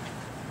now.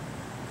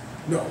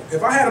 No,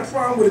 if I had a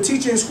problem with a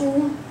teacher in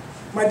school,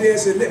 my dad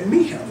said, let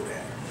me handle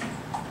that.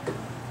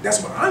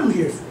 That's what I'm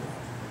here for.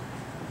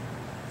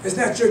 It's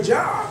not your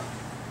job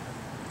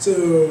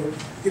to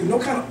get no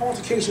kind of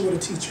altercation with a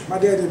teacher. My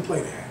dad didn't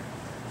play that.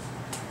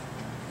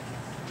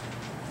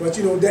 But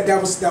you know,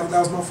 that was my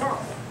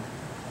father.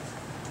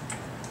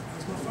 That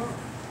was my father.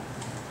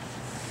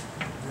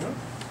 Yeah.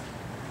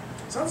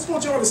 So I just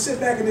want y'all to sit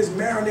back and just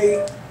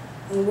marinate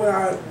on what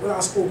I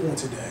spoke on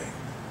today.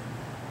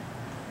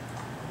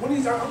 I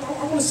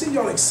want to see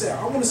y'all excel.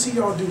 I want to see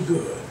y'all do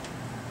good.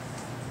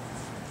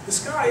 The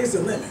sky is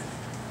the limit.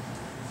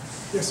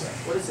 Yes, sir.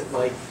 What is it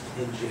like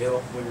in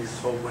jail when you're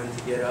told when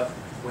to get up,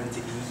 when to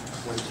eat,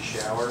 when to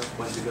shower,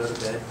 when to go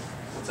to bed?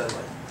 What's that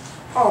like?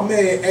 Oh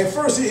man, at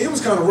first it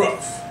was kind of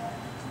rough.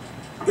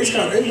 It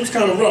was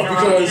kind of rough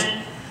because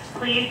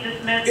please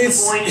dismiss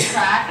the boys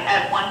track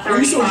at 1:35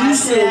 when you're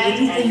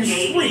today and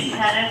free. JV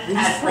tennis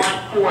at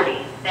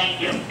 1:40.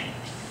 Thank you.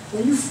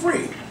 When you're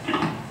free,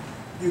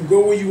 you can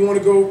go where you want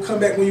to go, come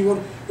back when you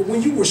want. But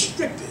when you're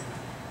restricted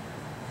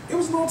It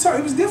was a little tough.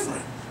 It was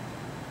different.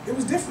 It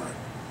was different.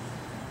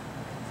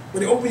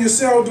 When they open your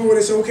cell door,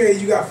 they say, okay,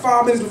 you got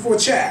 5 minutes before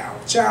chow.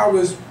 Chow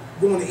was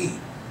going to eat.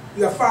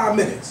 You got 5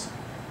 minutes.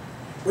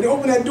 When they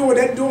open that door, when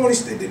that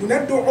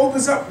door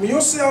opens up, when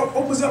your cell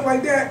opens up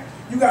like that,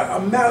 you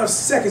got a matter of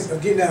seconds of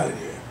getting out of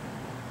there.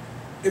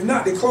 If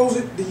not, they close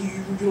it, then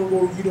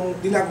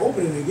they're not gonna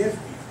open it again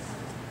for you.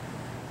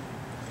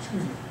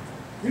 Excuse me.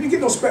 You didn't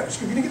get no special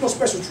treatment. You didn't get no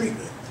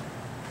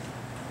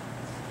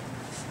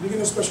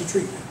special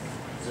treatment.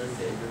 Is there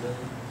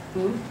favoritism?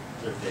 Is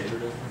there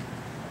favoritism?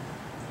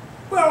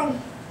 Well,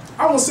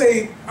 I won't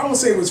say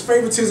it was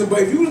favoritism, but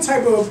if you the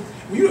type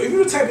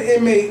of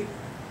inmate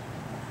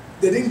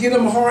that didn't give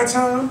them a hard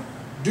time,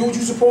 do what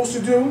you're supposed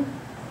to do,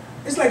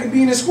 it's like it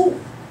being in school.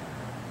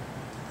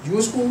 You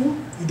in school,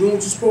 you doing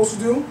what you're supposed to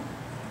do,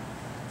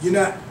 you're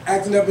not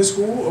acting up in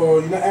school or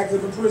you're not acting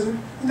up in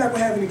prison, you're not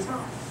gonna have any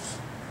problems.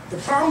 The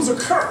problems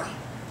occur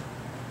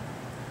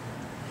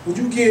when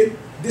you get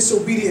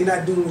disobedient and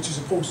not doing what you're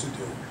supposed to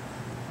do.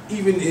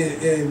 Even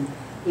in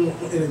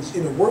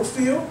a work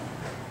field,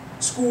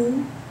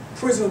 school,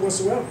 prison, or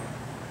whatsoever.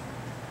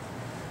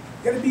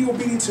 You gotta be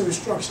obedient to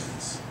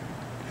instructions.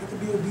 You have to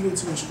be obedient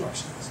to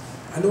instructions.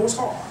 I know it's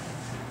hard.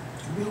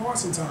 It can be hard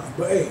sometimes,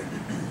 but hey,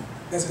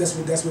 that's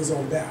what it's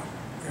all about.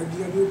 You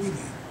gotta be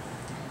obedient.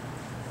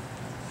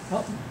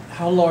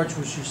 How large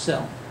was your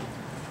cell?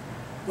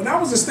 When I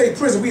was in state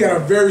prison, we had a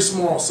very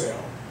small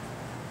cell.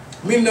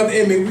 Me and another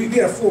inmate, we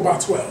had a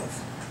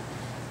 4x12.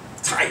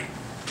 Tight.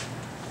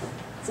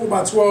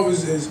 4x12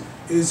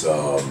 is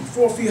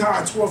 4 feet high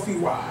and 12 feet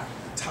wide.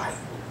 Tight.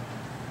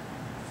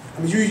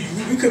 I mean,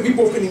 we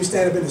both couldn't even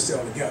stand up in the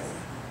cell together.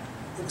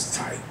 It was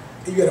tight.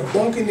 And you had a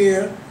bunk in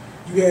there.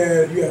 You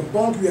had a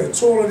bunk. You had a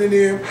toilet in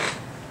there.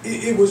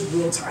 It was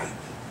real tight.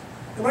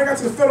 And when I got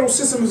to the federal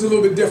system, it was a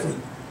little bit different.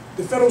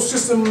 The federal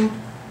system,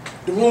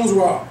 the rooms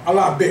were a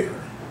lot bigger.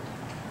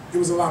 It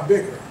was a lot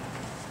bigger.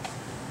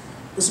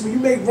 But so when you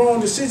make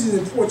wrong decisions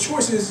and poor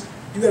choices,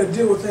 you got to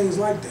deal with things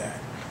like that.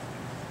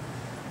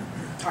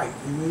 Tight.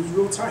 It was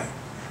real tight.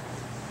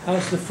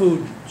 How's the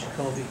food,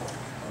 Jacobye?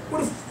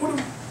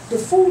 The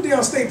food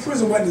down state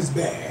prison wasn't as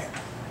bad.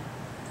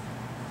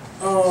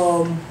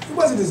 It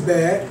wasn't as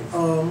bad.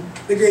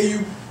 They gave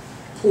you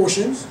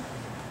portions.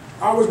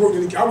 I always worked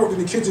in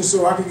the kitchen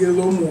so I could get a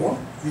little more,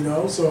 you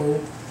know.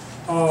 So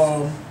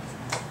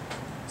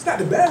it's not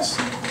the best,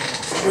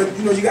 but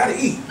you know you got to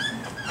eat.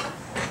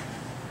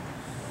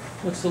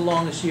 What's the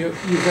longest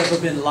you've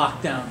ever been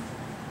locked down?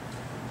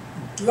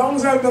 As long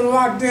as I've been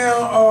locked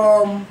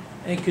down.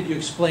 And could you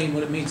explain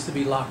what it means to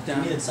be locked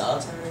down? You mean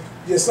solitary?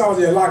 Yeah,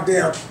 solitary, locked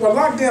down. Well,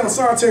 lockdown and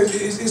solitary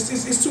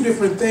is two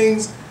different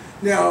things.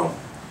 Now,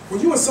 when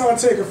you're in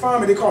solitary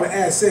confinement, they call it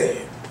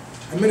ASEG,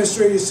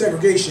 administrative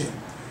segregation.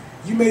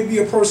 You may be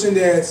a person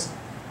that's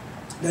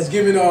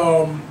giving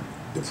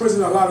the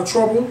prison a lot of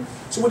trouble.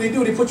 So what they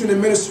do, they put you in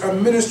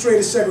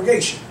administrative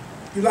segregation.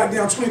 You lock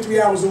down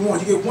 23 hours a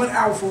month. You get 1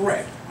 hour for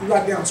rest. You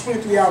lock down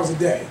 23 hours a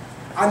day.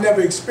 I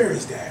never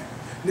experienced that.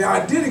 Now,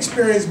 I did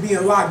experience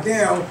being locked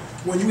down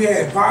when you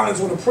had violence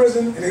on the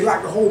prison and they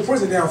locked the whole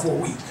prison down for a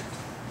week.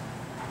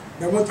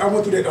 Now, I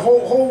went through that the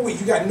whole week.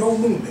 You got no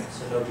movement.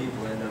 So no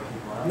people in, no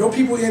people out? No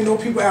people in, no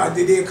people out.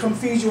 They'll come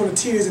feed you on the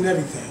tears and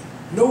everything.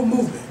 No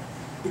movement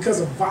because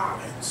of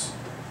violence.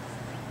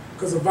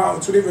 Because of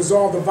violence. So they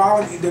resolve the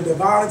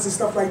violence and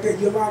stuff like that.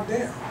 You're locked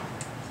down.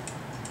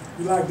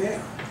 You're locked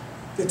down.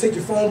 They take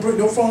your phone,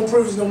 no phone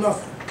privilege, no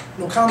nothing.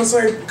 No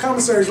commissary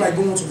is like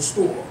going to the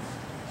store.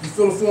 You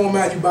fill a form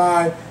out, you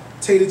buy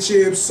tater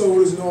chips,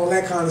 sodas, and all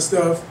that kind of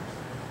stuff.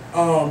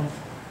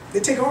 They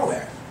take all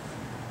that.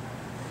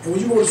 And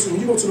when you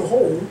go to the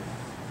hole,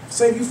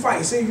 say you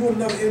fight, say you and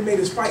another inmate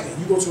is fighting,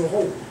 you go to the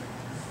hole.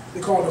 They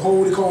call it the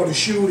hole, they call it the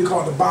shoe, they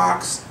call it the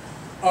box.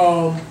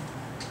 All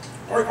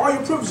your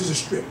privileges are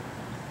stripped.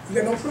 You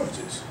got no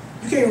privileges.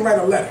 You can't even write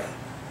a letter.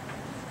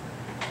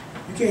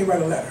 You can't even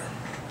write a letter.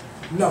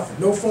 Nothing.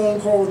 No phone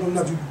calls, no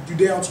nothing. You're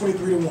down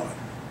 23-1.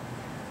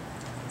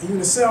 And you're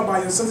in a cell by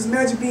yourself. So just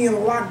imagine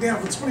being locked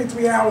down for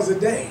 23 hours a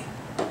day.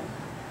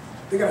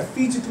 They gotta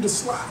feed you through the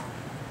slot.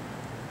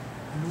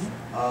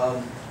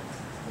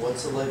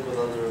 What's it like with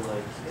other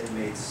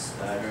inmates?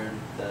 I heard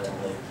that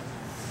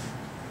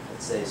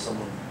let's say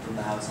someone from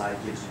the outside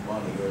gives you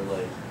money or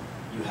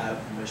you have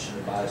permission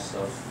to buy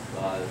stuff.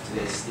 Do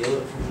they steal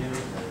it from you?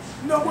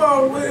 No,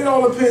 well, it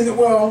all depends.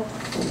 Well,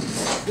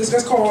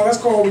 that's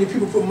called when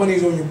people put money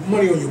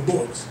on your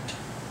books.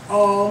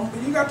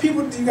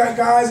 You got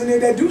guys in there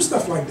that do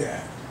stuff like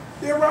that.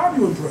 They'll rob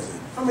you in prison.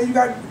 I mean, you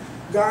got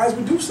guys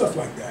who do stuff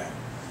like that.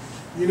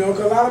 You know,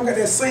 because a lot of them got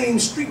that same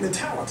street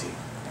mentality.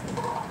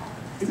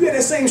 If you had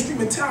that same street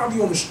mentality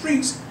on the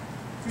streets,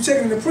 if you take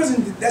it into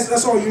prison,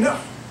 that's all you know.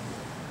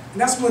 And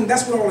that's when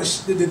all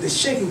the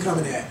shaking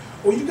coming at.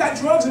 Or you got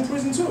drugs in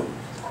prison too.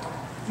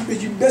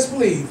 You best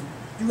believe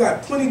you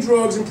got plenty of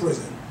drugs in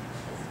prison.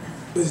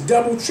 But it's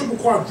double, triple,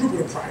 quadruple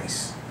the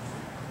price.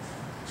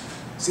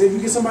 Say if you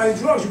get somebody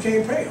drugs, you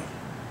can't pay them.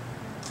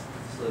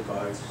 So the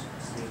guards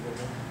sneak in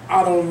there?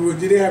 I don't know.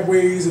 Do they have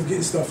ways of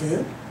getting stuff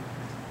in?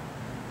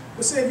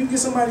 But say if you get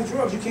somebody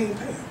drugs, you can't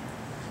pay them.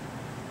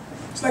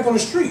 It's like on the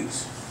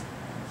streets.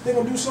 They're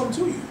gonna do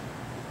something to you.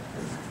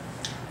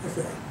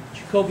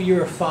 Jacobye,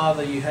 you're a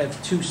father, you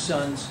have 2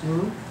 sons.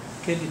 Mm-hmm.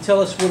 Can you tell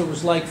us what it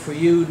was like for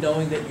you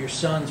knowing that your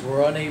sons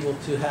were unable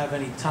to have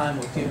any time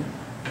with you?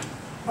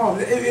 Oh,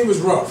 it was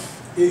rough.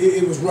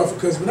 It was rough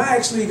because when I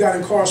actually got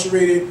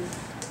incarcerated,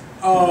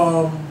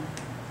 let's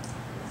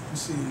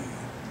see,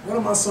 one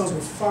of my sons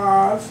was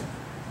 5,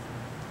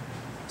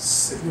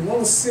 one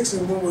was 6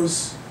 and one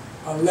was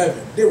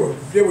 11. They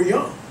were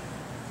young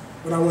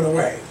when I went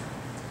away.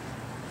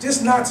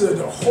 Just not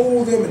to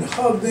hold them and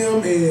hug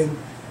them and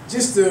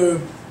just I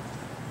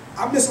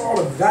miss all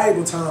the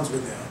valuable times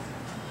with them.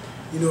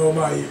 You know,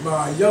 my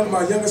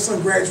youngest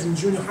son graduated from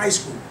junior high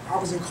school. I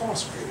was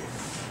incarcerated.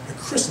 At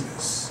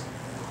Christmas,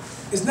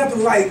 it's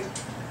nothing like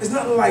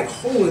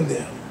holding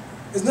them.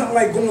 It's nothing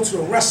like going to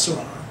a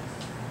restaurant.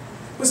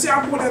 But see,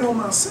 I brought that on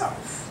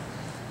myself.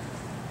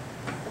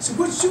 So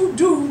what you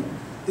do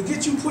to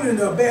get you put in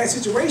a bad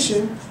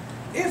situation,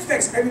 it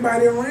affects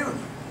everybody around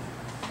you.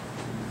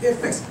 It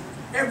affects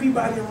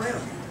everybody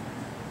around you.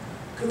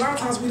 Because a lot of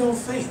times we don't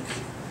think.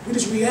 We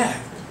just react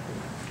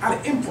out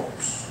of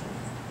impulse.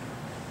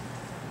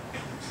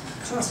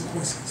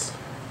 Consequences.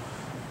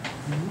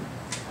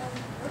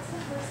 What's the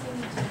first thing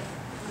you did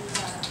when you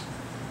got out?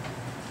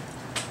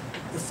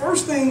 The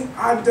first thing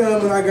I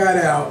done when I got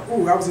out,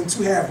 I was in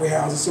 2 halfway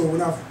houses. So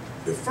when I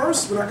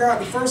got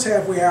the first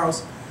halfway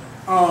house,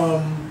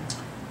 I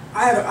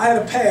had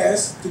a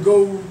pass to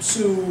go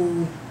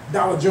to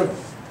Dollar General.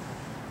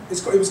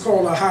 It was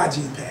called a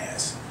hygiene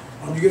pass.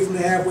 You get from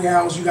the halfway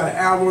house, you got an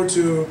hour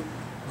to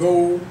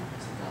go.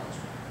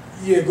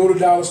 Go to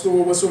Dollar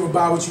Store, whatsoever,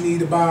 buy what you need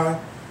to buy.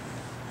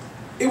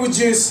 It was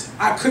just,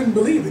 I couldn't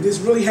believe it.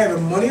 Just really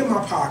having money in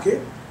my pocket,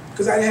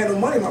 because I didn't have no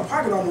money in my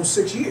pocket almost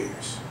 6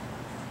 years.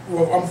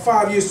 Well, I'm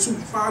 5 years,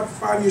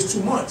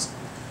 2 months.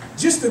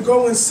 Just to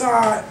go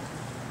inside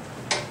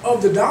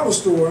of the dollar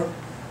store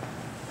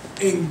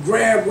and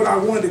grab what I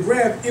wanted to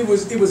grab, it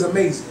was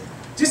amazing.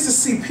 Just to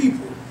see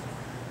people,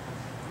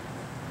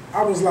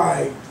 I was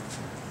like,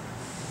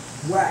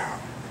 wow.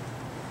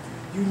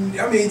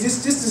 It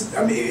was just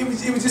amazing.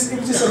 It was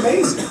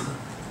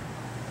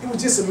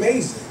just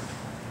amazing.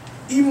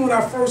 Even when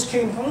I first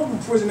came home from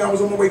prison, I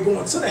was on my way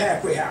going to the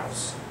halfway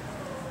house.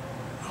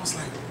 I was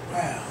like,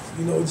 wow,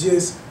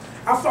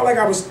 I felt like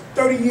I was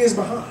 30 years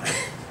behind.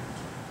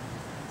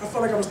 I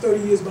felt like I was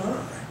 30 years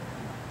behind.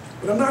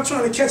 But I'm not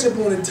trying to catch up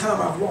on the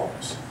time I've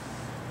lost.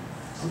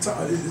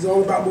 It's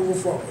all about moving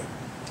forward.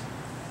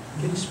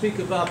 Can you speak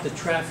about the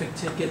traffic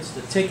tickets,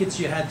 the tickets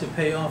you had to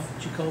pay off,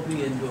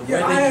 Jacobye, and where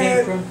Yeah, they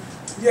came from?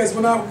 Yes,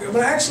 when I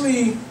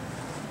actually,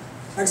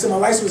 like I said, my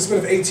license was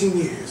suspended for 18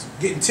 years.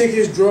 Getting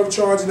tickets, drug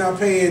charges, not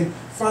paying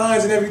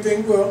fines and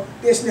everything. Well,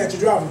 they snatched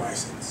your driving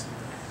license.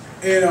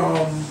 And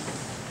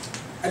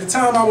at the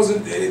time I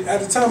wanted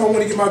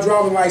to get my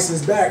driving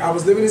license back. I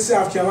was living in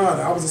South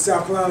Carolina. I was in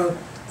South Carolina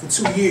for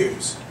 2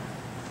 years.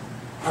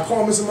 I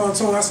called Mr.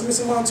 Montone. I said,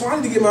 Mr. Montone, I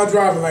need to get my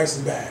driving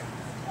license back.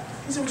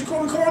 He said, what you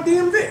call me? Call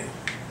DMV.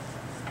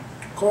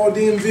 Called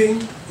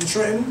DMV in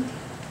Trenton.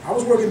 I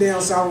was working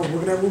down south. I was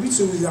working at Ruby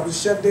Tuesdays. I was a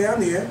chef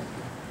down there.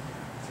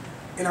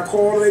 And I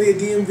called the lady at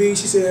DMV.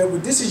 She said,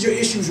 well, this is your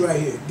issues right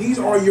here. These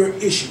are your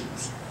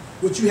issues,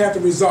 which you have to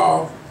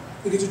resolve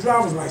to get your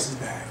driver's license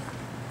back.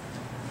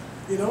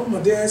 My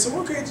dad said,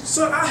 okay,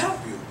 son, I'll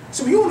help you.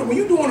 So when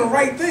you're doing the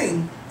right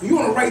thing, when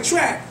you're on the right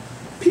track,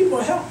 people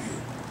will help you.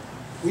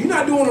 When you're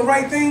not doing the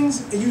right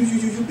things and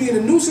you being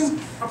a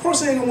nuisance, a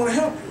person ain't gonna want to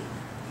help you.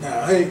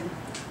 Nah, hey,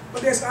 my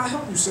dad said, I'll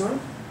help you, son.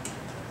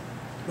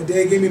 My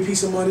dad gave me a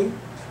piece of money.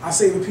 I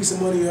saved a piece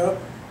of money up.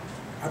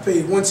 I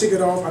paid one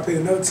ticket off, I paid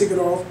another ticket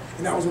off,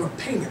 and I was on a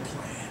payment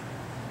plan.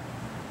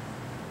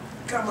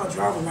 Got my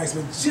driver's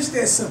license, just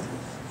that simple.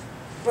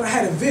 But I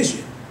had a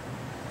vision,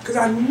 because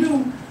I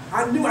knew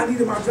I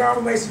needed my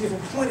driver's license to get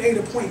from point A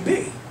to point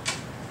B.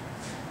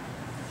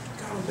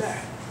 Got them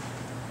back.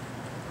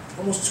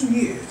 Almost 2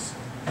 years.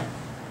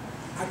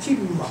 I keep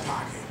them in my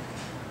pocket.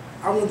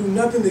 I would do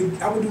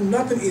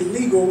nothing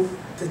illegal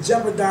to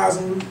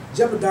jeopardize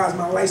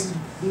my license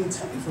being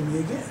taken from me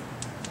again.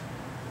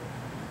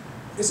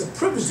 It's a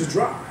privilege to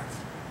drive.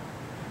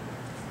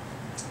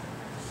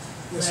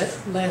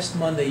 Yes, Last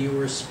Monday, you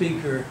were a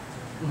speaker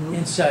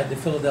inside the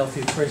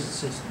Philadelphia prison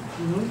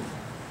system.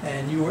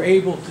 And you were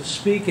able to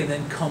speak and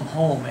then come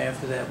home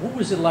after that. What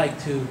was it like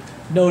to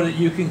know that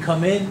you can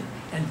come in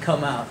and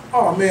come out?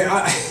 Oh, man.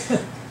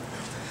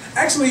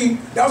 Actually,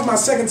 that was my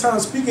second time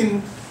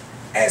speaking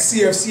at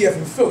CFCF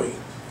in Philly.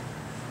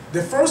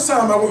 The first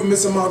time I went with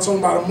Mr. Montone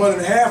about a month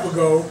and a half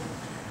ago,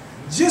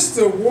 just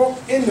to walk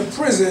in the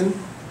prison,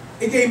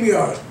 it gave me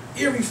an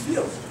eerie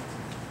feeling.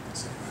 I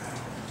said, wow.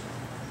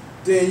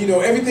 Then,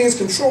 everything's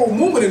controlled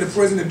movement in the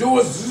prison. The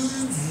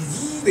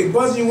doors, they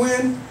buzz you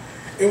in.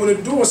 And when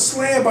the door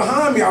slammed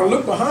behind me, I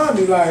looked behind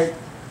me like,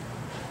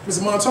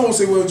 Mr. Montone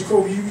said, well,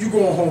 Jacobye, you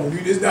going home.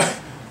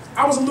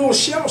 I was a little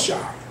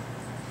shell-shocked.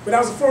 But that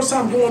was the first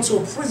time going to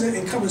a prison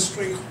and coming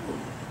straight home.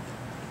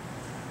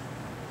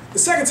 The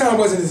second time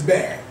wasn't as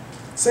bad.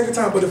 Second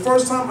time, but the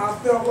first time I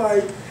felt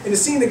like, and to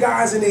seeing the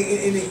guys in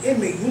the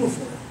inmate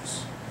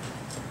uniforms,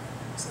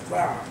 it's like,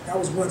 wow, that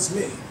was once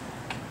me.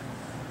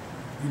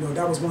 You know,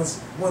 that was once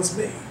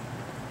me.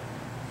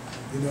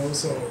 You know,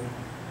 so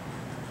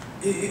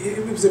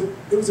it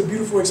was a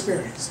beautiful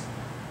experience.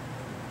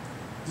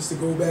 Just to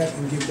go back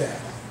and give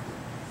back.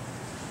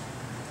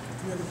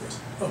 Any other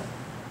question? Oh.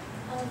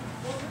 What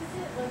was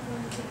it like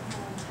when you came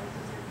home, like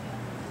with your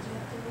family? Did you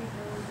have to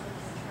rebuild like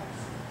your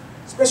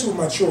trust? Especially with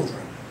my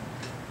children.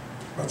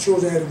 My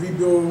children had to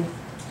rebuild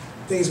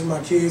things with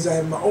my kids. I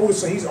had my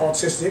oldest son, he's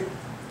autistic.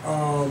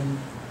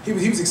 He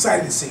was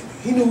excited to see me.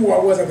 He knew who I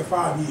was after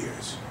 5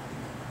 years.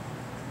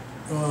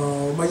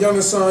 My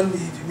youngest son,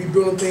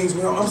 rebuilding things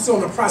with him. I'm still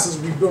in the process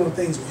of rebuilding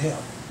things with him.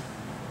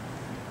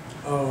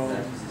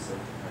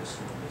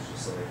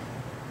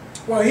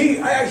 Well, he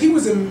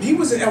was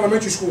in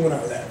elementary school when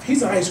I left.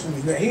 He's in high school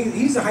now.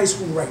 He's in high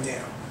school right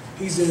now.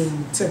 He's in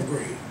 10th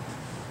grade.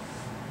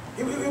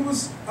 It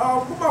was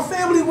with my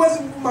family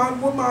wasn't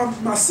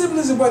with my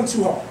siblings. It wasn't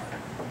too hard.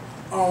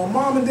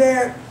 Mom and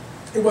dad,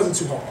 it wasn't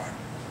too hard.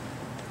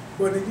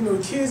 But you know,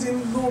 the kids, it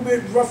was a little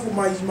bit rough with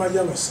my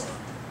younger son.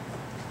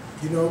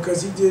 You know,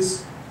 because he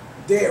just,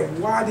 Dad,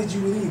 why did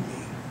you leave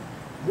me?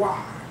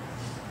 Why?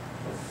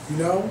 You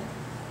know,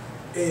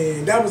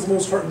 and that was the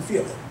most hurting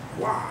feeling.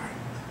 Why?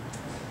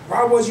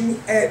 Why was you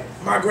at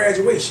my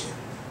graduation?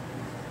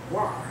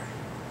 Why?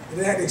 And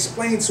then I had to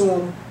explain to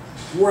him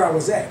where I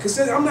was at. Because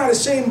I'm not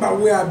ashamed about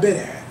where I've been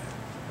at.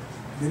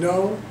 You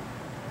know?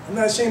 I'm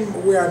not ashamed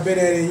about where I've been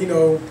at. And, you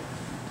know,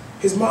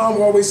 his mom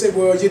will always say,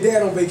 well, your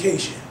dad on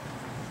vacation.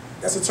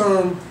 That's a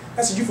term,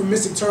 that's a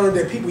euphemistic term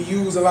that people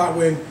use a lot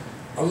when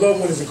a loved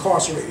one is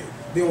incarcerated.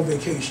 They're on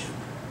vacation.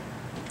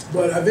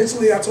 But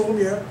eventually I told him,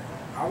 yeah,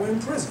 I went in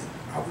prison.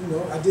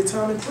 I did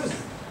time in prison.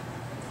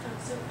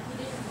 So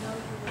he didn't know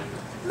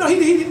you were... No, he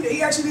didn't.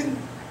 He actually didn't.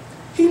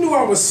 He knew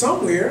I was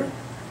somewhere,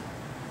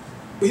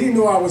 but he didn't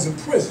know I was in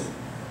prison.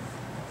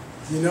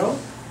 You know?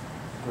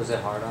 Was it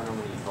hard on him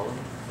when you told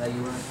him that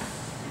you were in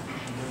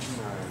prison?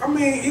 Or? I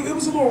mean, it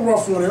was a little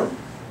rough on him.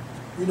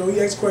 You know,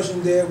 he asked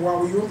questions, Dad, why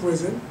were you in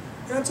prison?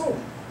 And I told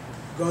him,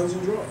 guns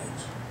and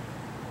drugs.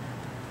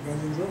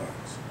 Guns and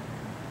drugs.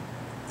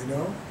 You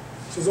know?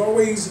 So it's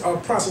always a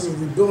process of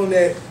rebuilding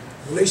that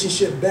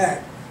relationship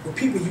back with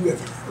people you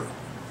have hurt.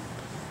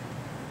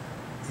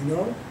 You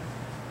know?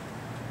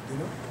 You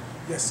know?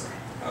 Yes, sir.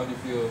 How do you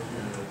feel if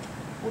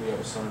what do you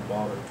have, a son or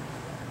daughter?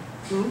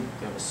 Hmm?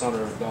 You have a son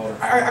or a daughter?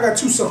 I got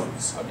two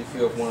sons. How do you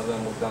feel if one of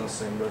them was down the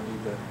same road you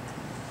did?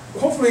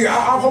 Hopefully,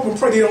 I hope and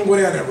pray they don't go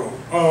down that road.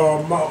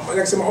 Like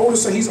I said, my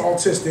oldest son, he's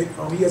autistic.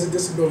 He has a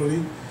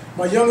disability.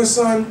 My youngest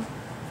son,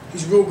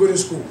 he's real good in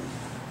school.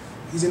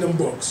 He's in them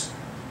books.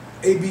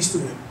 AB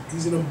student.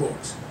 He's in them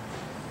books.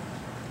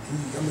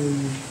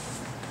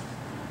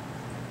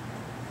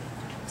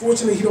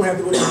 Fortunately, he don't have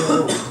to go down that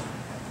road.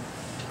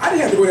 I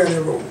didn't have to go down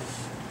that road.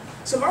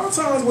 So a lot of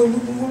times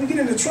when we get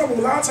into trouble,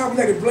 a lot of times we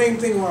like to blame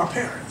things on our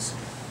parents.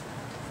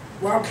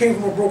 Well, I came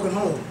from a broken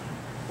home.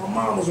 My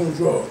mom was on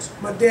drugs.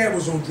 My dad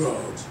was on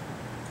drugs.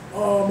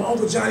 My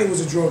Uncle Johnny was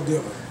a drug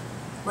dealer.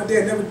 My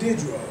dad never did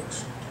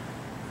drugs.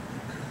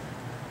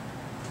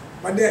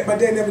 My dad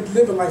never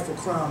lived a life of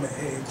crime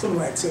and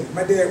criminal activity.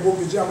 My dad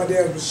worked a job. My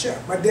dad was a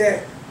chef. My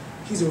dad,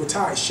 he's a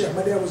retired chef.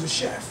 My dad was a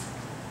chef.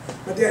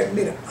 My dad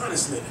made an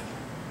honest living.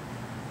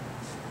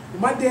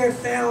 When my dad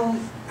found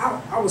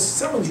out I was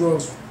selling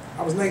drugs,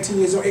 I was 19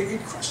 years old, it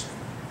crushed me.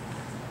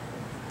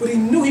 But he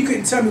knew he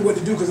couldn't tell me what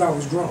to do because I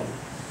was grown.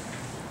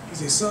 He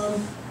said,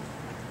 son,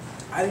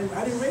 I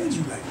didn't raise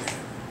you like that.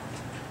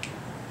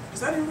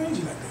 Because I didn't raise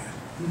you like that.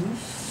 Mm-hmm.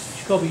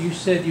 Jacobye, you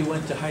said you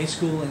went to high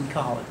school and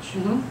college.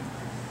 Mm-hmm.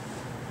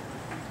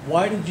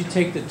 Why did you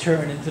take the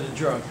turn into the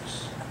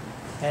drugs?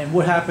 And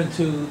what happened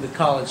to the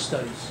college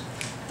studies?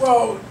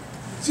 Well,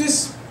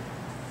 just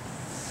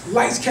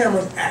lights,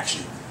 cameras,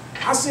 action.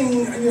 I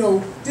seen, you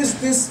know, this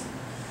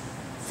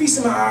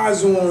feasting my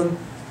eyes on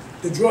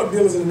the drug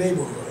dealers in the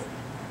neighborhood.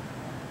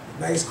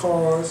 Nice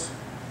cars,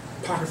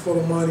 pocket full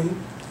of money.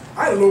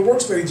 I had a little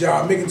work-study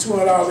job making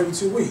 $200 every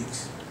 2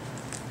 weeks.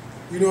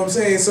 You know what I'm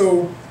saying?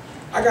 So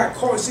I got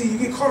caught. See, you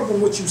get caught up on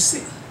what you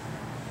see.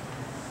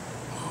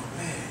 Oh,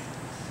 man.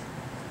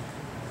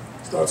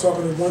 Start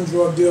talking to one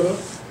drug dealer.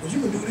 Well,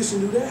 you can do this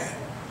and do that.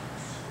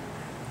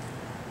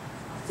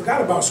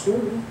 Forgot about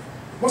school.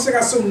 Once I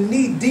got so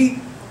knee-deep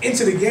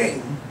into the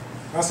game,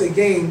 I say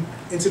game,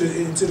 into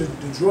the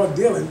drug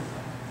dealing,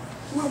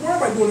 you don't worry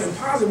about doing nothing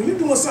positive. When you're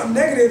doing something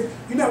negative,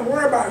 you're not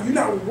worried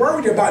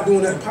about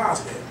doing nothing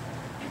positive.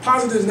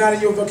 Positive is not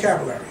in your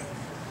vocabulary.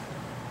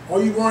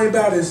 All you're worried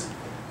about is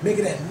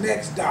making that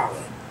next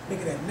dollar,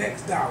 making that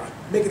next dollar,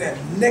 making that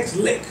next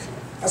lick.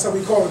 That's how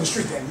we call it in the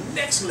street, that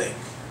next lick.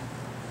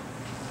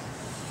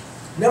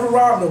 Never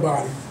robbed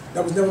nobody.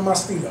 That was never my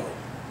stilo.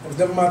 That was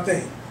never my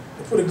thing.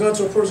 To put a gun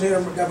to a person's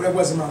hand, that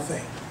wasn't my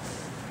thing.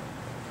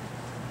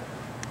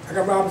 I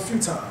got robbed a few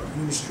times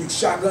in the street,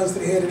 shotguns to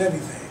the head and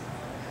everything.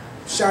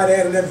 Shot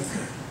at and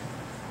everything.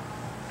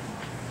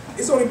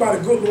 It's only by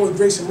the good Lord's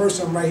grace and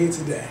mercy I'm right here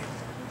today.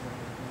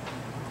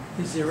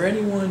 Is there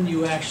anyone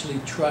you actually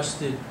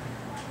trusted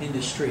in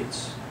the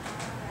streets?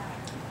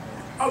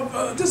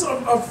 Just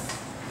a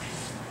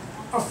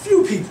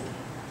few people.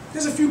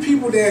 There's a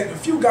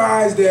few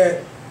guys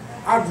that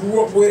I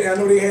grew up with. I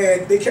know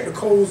they kept the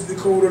code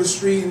of the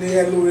street, and they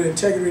had a little bit of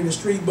integrity in the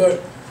street.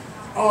 But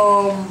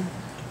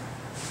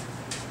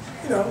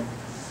you know,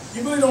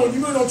 you really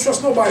don't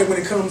trust nobody when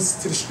it comes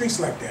to the streets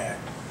like that,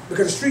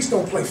 because the streets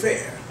don't play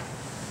fair.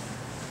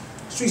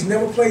 The streets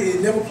never play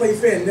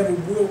fair, and never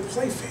will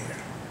play fair.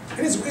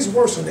 And it's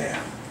worse than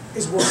that.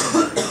 It's worse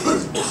than that. It's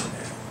worse than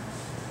that.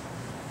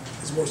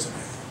 It's worse than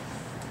that.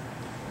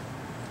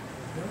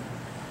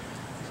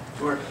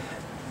 Or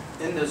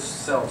in those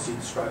cells, you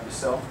described the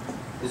cell.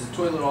 Is the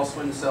toilet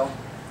also in the cell?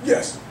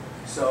 Yes.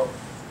 So,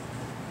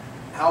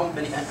 how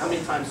many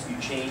times do you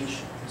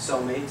change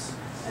cellmates,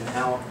 and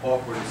how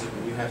awkward is it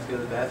when you have to go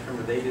to the bathroom,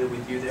 or they do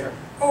with you there?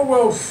 Oh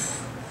well,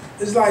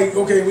 it's like,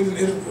 okay,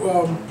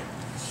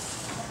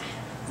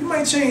 you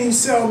might change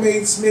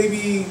cellmates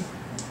maybe.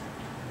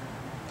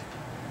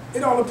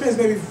 It all depends,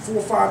 maybe 4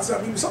 or 5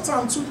 times,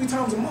 sometimes 2 or 3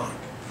 times a month.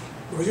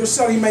 Because your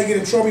cell, he might get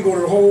in trouble, he go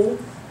to the hole.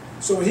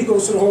 So when he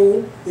goes to the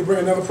hole, they bring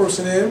another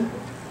person in.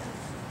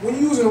 When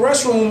you use the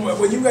restroom,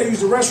 when you gotta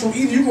use the restroom,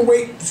 either you can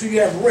wait until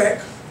you have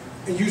rec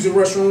and use the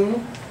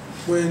restroom.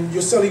 When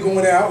your cellie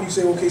going out, you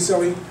say, okay,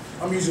 cellie,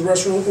 I'm using the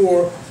restroom.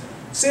 Or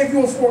say if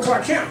you're on 4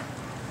 o'clock count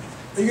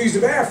and you use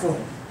the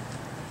bathroom.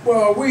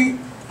 Well, we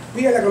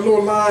had like a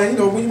little line, you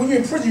know, when you're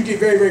in prison, you get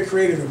very, very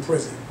creative in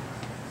prison.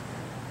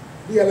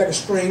 We had like a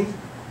string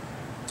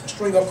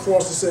up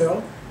across the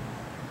cell,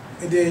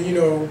 and then, you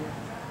know,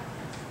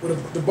 well,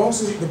 the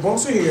bunks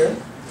are here,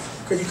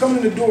 because you come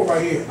in the door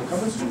right here. You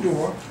come into the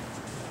door,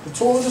 the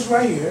toilet is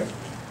right here,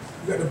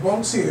 you got the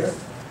bunks here.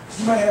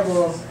 You might have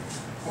a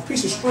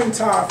piece of string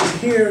tied from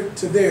here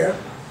to there,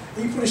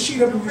 and you put a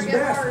sheet up and use the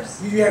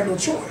bathroom. You have no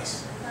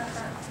choice.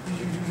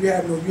 You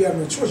have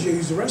no choice. You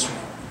use the restroom.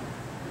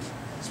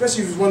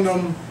 Especially if it's one of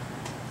them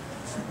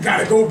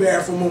gotta go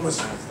bathroom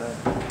moments.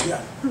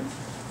 Yeah.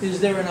 Is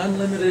there an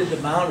unlimited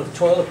amount of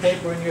toilet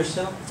paper in your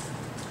cell?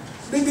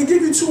 They give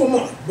you 2 a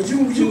month, but Two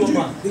a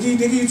month. They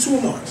give you 2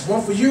 a month.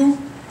 One for you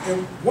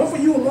and one for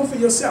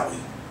your cellie.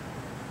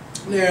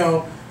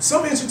 Now,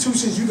 some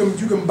institutions you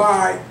can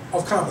buy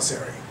off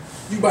commissary.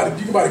 You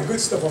can buy the good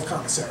stuff off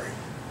commissary.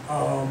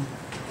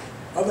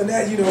 Other than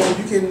that, you know,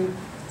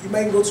 you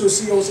might go to a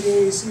CO,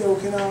 say, hey, CO,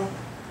 can I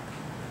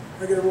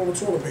get a roll of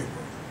toilet paper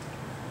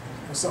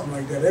or something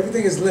like that.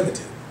 Everything is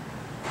limited.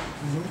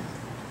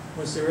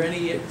 Was there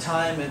any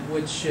time at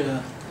which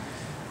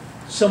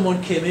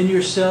someone came in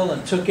your cell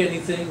and took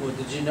anything, or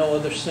did you know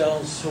other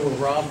cells who were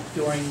robbed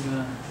during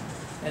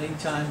any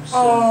times?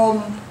 Not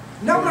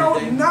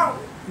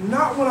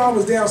when I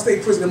was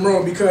downstate prison in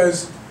Maryland,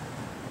 because,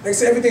 like I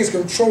said, everything's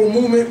controlled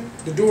movement.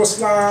 The doors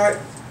slide.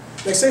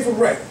 Like say for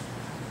rec,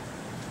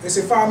 they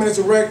say 5 minutes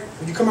of rec.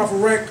 When you come out for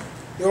rec,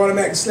 they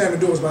automatically slam the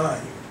doors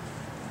behind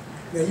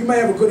you. Now you might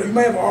have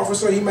an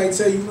officer. He might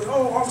tell you,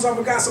 "Oh, officer, I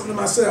forgot something in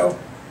my cell."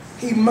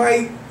 He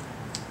might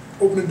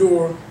open the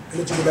door and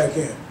let you go back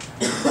in.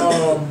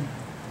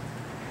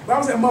 When I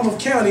was at Monmouth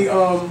County,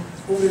 over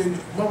in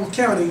Monmouth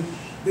County,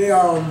 they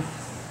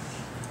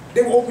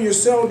would open your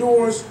cell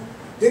doors.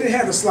 They didn't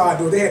have the slide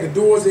door. They had the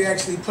doors. They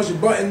actually push a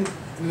button,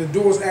 and the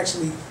doors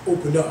actually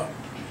opened up.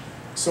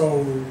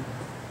 So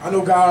I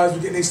know guys were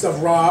getting their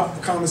stuff robbed.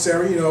 The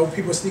commissary, you know,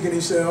 people sneaking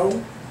their cell,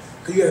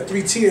 because you had a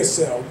 3-tier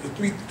cell, a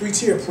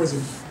three-tier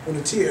prison on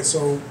the tier.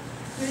 So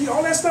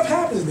all that stuff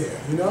happens there,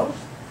 you know.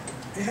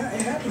 It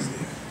happens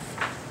there.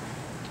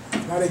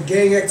 A lot of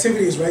gang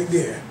activity is right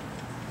there.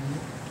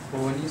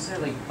 Well, when you say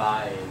like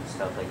buy and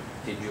stuff, like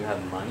did you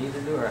have money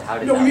to do, or how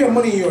did? No, you have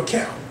money in your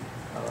account.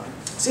 Oh.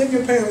 Say if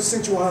your parents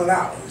sent you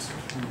 $100,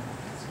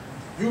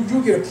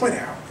 you get a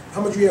printout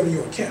how much you have in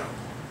your account,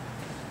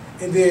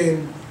 and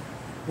then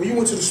when you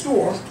went to the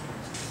store,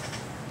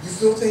 you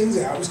fill things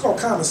out. It's called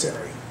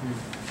commissary.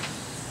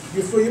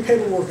 You fill your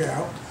paperwork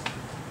out,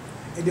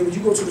 and then when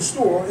you go to the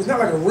store, it's not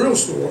like a real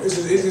store.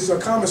 It's a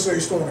commissary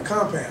store on a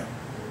compound.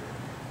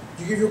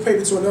 You give your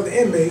paper to another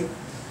inmate,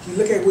 you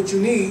look at what you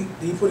need,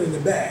 then you put it in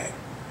the bag.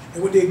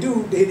 And what they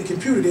do, they hit the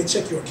computer, they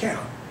check your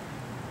account.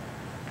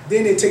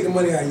 Then they take the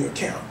money out of your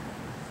account.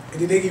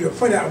 And then they give you a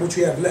printout of what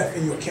you have left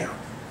in your account.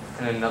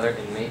 And another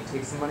inmate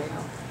takes the money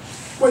out?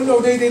 Well,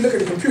 no, they look at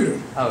the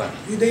computer. Okay.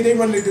 They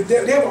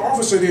have an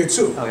officer there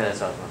too. Okay,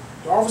 that's awesome.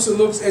 The officer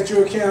looks at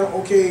your account,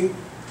 okay,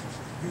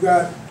 you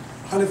got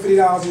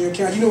 $150 in your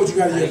account, you know what you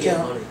got in your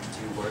account. Do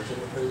you work in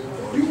the prison?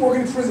 Or You work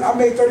in the prison, I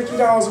made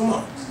 $33 a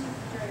month.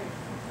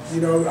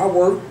 You know, I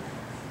work.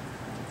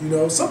 You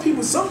know, some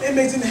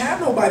inmates didn't have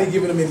nobody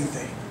giving them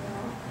anything.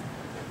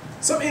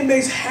 Some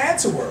inmates had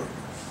to work.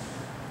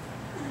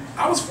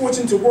 I was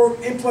fortunate to work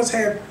and plus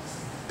have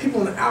people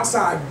on the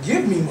outside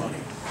give me money.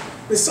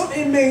 But some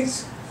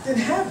inmates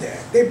didn't have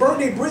that. They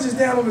burned their bridges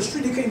down on the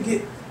street. They couldn't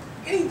get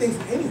anything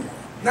from anyone,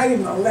 not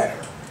even a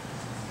letter.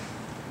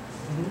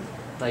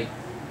 Like,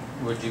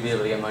 would you be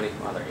able to get money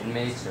from other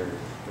inmates, or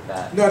would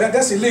that? No,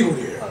 that's illegal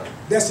there. Okay.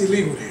 That's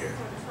illegal there.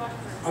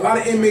 A lot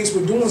of inmates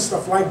were doing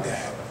stuff like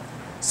that.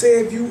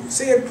 say if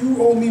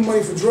you owe me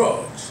money for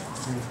drugs,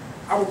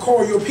 I would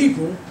call your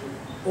people,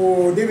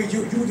 or you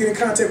would get in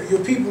contact with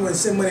your people and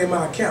send money in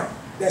my account.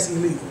 That's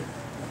illegal.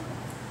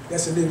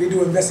 That's illegal. They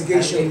do an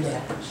investigation.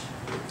 Well,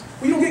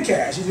 you don't get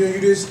cash. You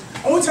just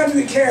only time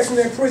you get cash from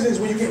that prison is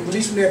when you get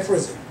released from that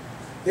prison.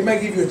 They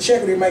might give you a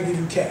check or they might give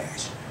you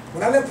cash.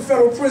 When I left the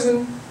federal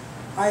prison,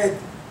 I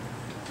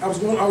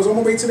was on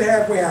my way to the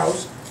halfway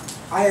house.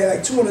 I had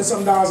like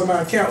 $200-something in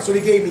my account, so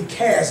they gave me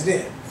cash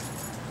then,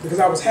 because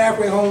I was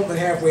halfway home and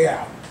halfway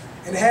out.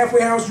 In the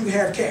halfway house, you can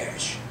have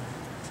cash.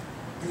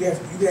 You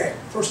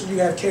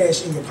have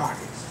cash in your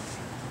pocket.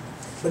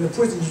 But in the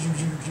prison,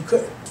 you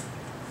couldn't.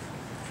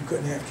 You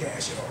couldn't have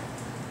cash at all.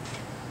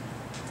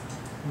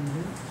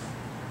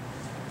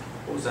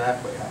 What was the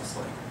halfway house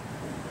like?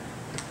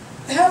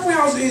 The halfway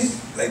house is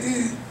like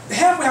the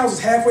halfway house is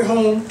halfway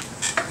home,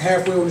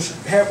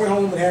 halfway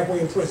home and halfway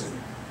in prison.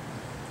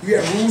 You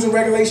have rules and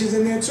regulations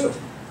in there too,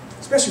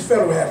 especially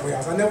federal halfway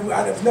house. I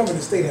was never in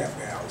the state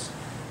halfway house.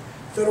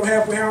 Federal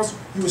halfway house,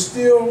 you were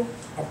still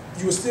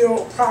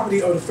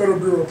property of the Federal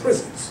Bureau of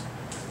Prisons.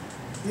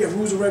 You have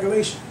rules and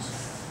regulations.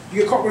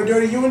 You get caught with a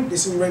dirty urine, they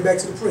send you right back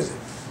to the prison.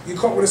 You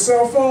get caught with a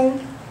cell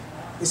phone,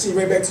 they send you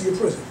right back to your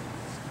prison.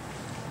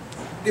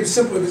 It was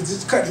simple. It was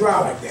just cut dry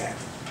like that.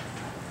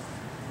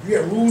 You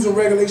had rules and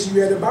regulations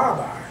you had to abide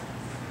by.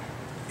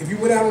 If you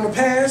went out on a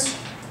pass,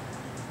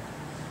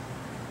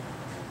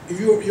 if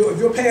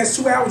you're past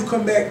 2 hours, you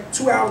come back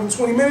 2 hours and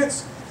 20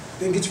 minutes,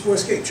 then get you for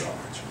escape charge.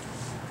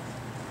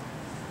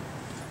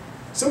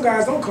 Some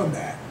guys don't come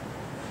back.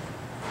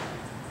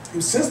 It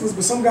was senseless,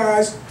 but some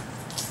guys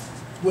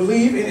will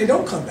leave and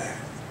don't come back.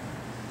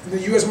 And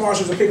the U.S.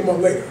 Marshals will pick them up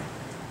later.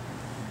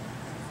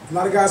 A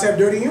lot of guys have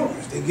dirty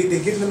urines. They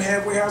get to them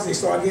halfway house, they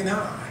start getting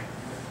high.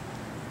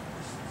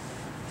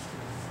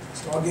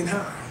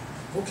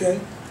 Okay.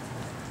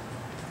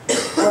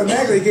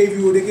 Automatically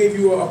they gave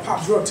you a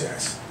pop drug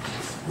test.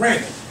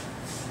 Random.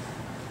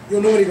 You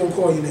don't know when they're gonna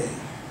call your name.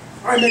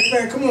 All right,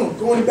 McFaddin, come on,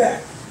 go in the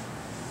back.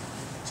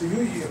 So if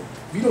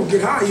you don't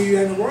get high, you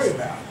ain't to worry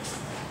about it.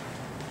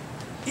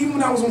 Even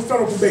when I was on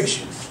federal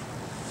probation,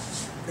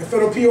 that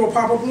federal PO will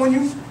pop up on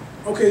you,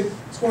 okay,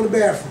 let's go in the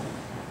bathroom.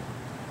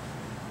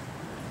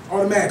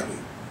 Automatically.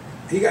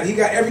 He got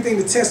everything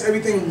to test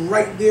everything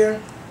right there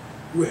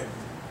with.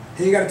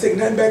 He ain't got to take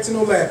nothing back to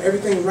no lab.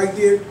 Everything right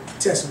there,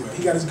 test with.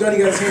 He got his gun, he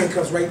got his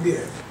handcuffs right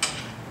there.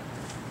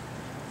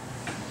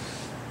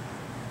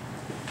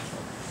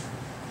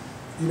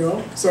 You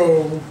know?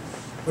 So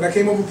when I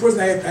came over from prison,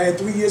 I had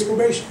 3 years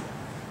probation.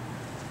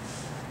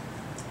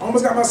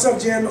 Almost got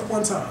myself jammed up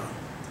one time.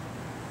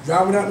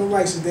 Driving out no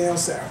license down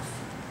south.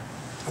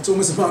 I told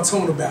Mr.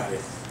 Montone about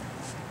it.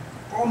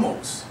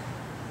 Almost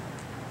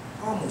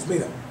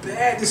made a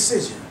bad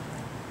decision.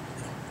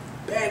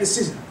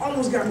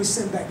 Almost got me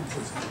sent back to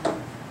prison.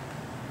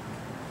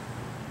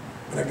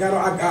 But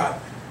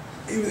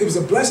it was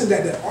a blessing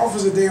that the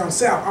officer down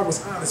south, I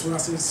was honest when I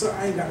said, sir,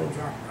 I ain't got no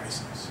driving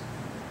license.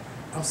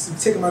 I'm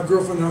taking my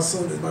girlfriend and her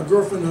son,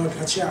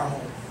 her child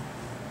home.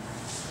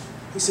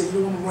 He said,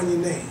 you know, I'm gonna run your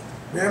name.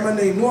 Ran my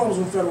name, knew I was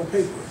on federal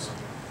papers.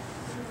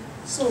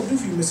 So what do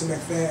for you, Mr.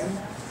 McFaddin?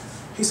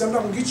 He said, I'm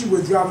not gonna get you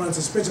with driving on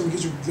suspension, I'm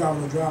gonna get you with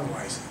driving on a driving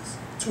license.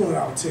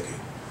 $200 ticket.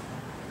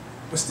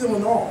 But still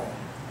in all,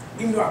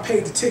 even though I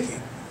paid the ticket,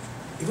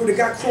 if it would have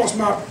got across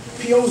my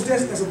PO's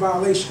desk, that's a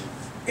violation.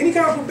 Any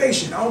kind of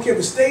probation, I don't care if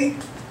it's state,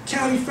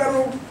 county,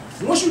 federal,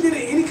 once you get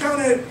any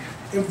kind of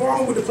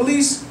involvement with the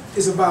police,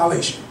 it's a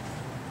violation.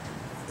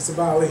 It's a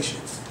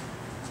violation.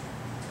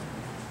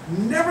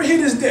 Never hit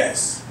his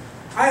desk.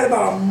 I had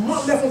about a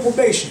month left on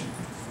probation.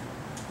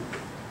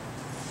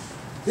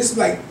 This is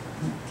like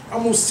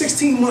almost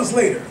 16 months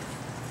later.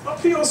 My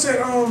PO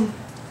said,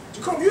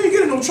 Jacobye, you ain't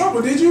getting no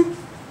trouble, did you?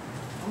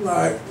 I'm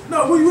like,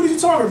 no, what are you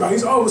talking about? He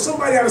said, oh,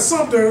 somebody out of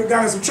Sumter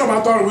got in some trouble,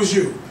 I thought it was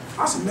you.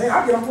 I said, man,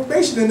 I get on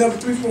probation in another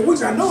 3-4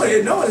 weeks. I know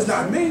it. No, it's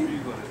not me.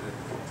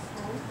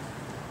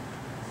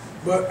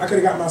 But I could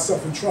have got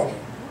myself in trouble.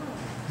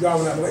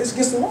 Driving out no license. It's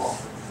against the law.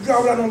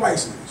 Driving out no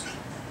license.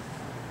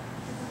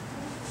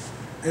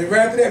 And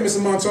right after that, Mr.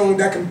 Montone,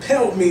 that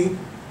compelled me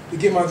to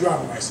get my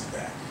driving license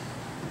back.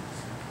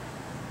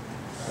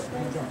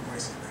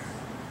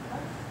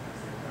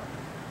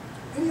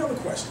 Any other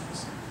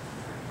questions?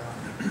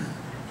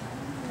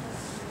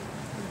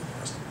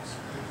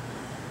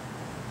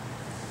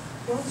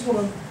 Well, I just want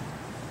to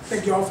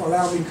thank y'all for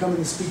allowing me to come in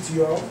and speak to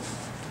y'all.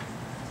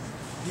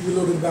 Give you a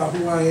little bit about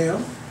who I am,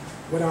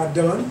 what I've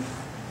done.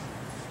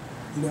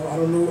 You know, I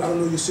don't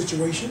know your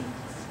situation.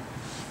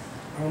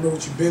 I don't know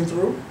what you've been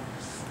through.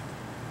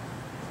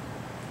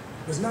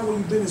 But it's not where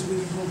you've been, it's where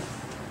you're going.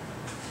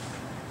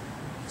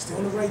 Stay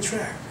on the right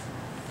track.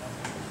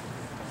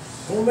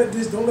 Don't let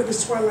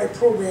this Twilight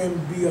program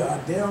be a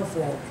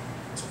downfall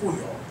for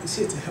y'all. It's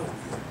here to help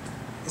you.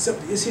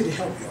 It's here to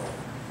help y'all.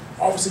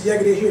 Officer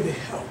Yeager, they're here to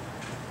help.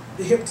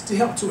 They're here to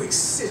help to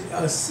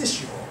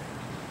assist y'all.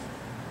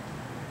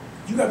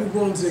 You got to be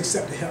willing to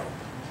accept the help.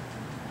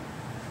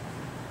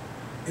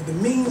 If the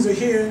means are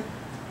here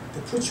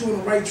to put you on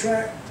the right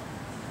track,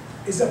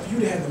 it's up to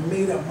you to have a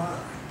made-up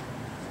mind.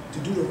 to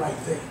do the right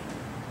thing.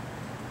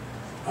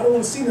 I don't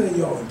want to see none of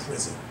y'all in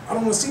prison. I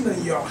don't want to see none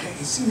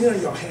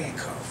of y'all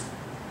handcuffed.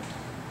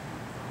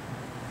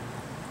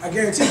 I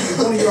guarantee you, if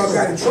one of y'all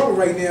got in trouble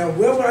right now,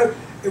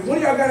 if one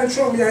of y'all got in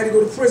trouble and y'all had to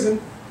go to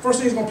prison, first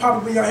thing that's gonna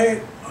pop up in your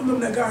head, I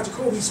remember that guy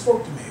Jacobye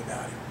spoke to me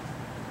about it.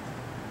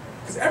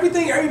 Because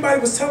everything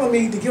everybody was telling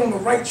me to get on the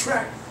right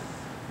track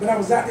when I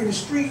was out in the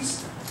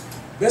streets,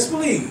 best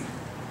believe,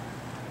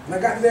 when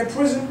I got to that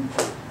prison,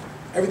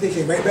 everything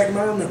came right back in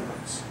my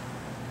remembrance.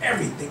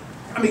 Everything.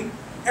 I mean,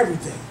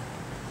 everything.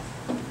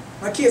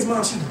 My kid's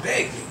mom, she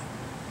begged me,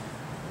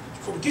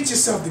 get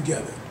yourself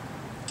together.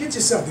 Get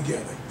yourself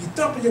together. You're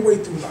thumping your way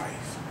through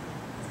life.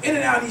 In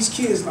and out of these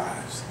kids'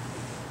 lives.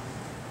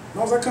 As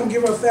long as I come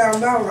give her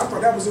 $1,000, I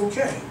thought that was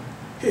okay.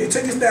 Here,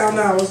 take this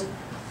 $1,000,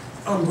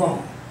 I'm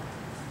gone.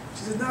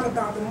 She said, it's not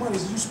about the money,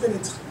 it's you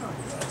spending time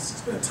with us,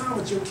 spending time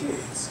with your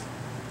kids.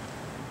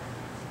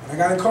 When I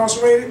got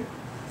incarcerated,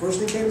 first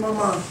thing came to my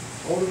mind,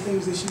 all the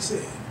things that she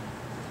said.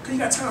 Because you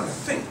got time to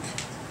think.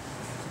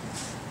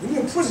 When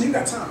you're in prison, you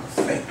got time to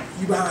think.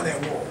 You behind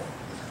that wall.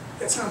 You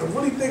got time to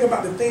really think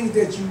about the things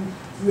that you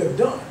have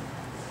done.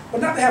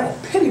 But not to have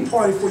a pity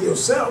party for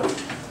yourself.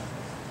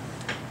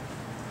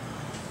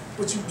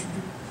 But you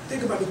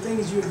think about the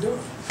things you have done.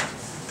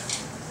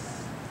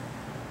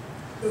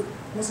 But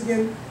once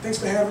again, thanks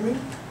for having me.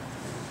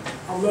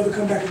 I would love to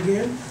come back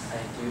again.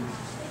 Thank you.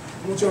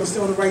 I want y'all to stay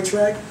on the right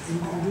track and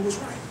you can do what's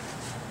right.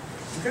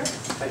 Okay?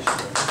 Thank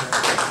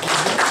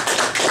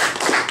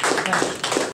you.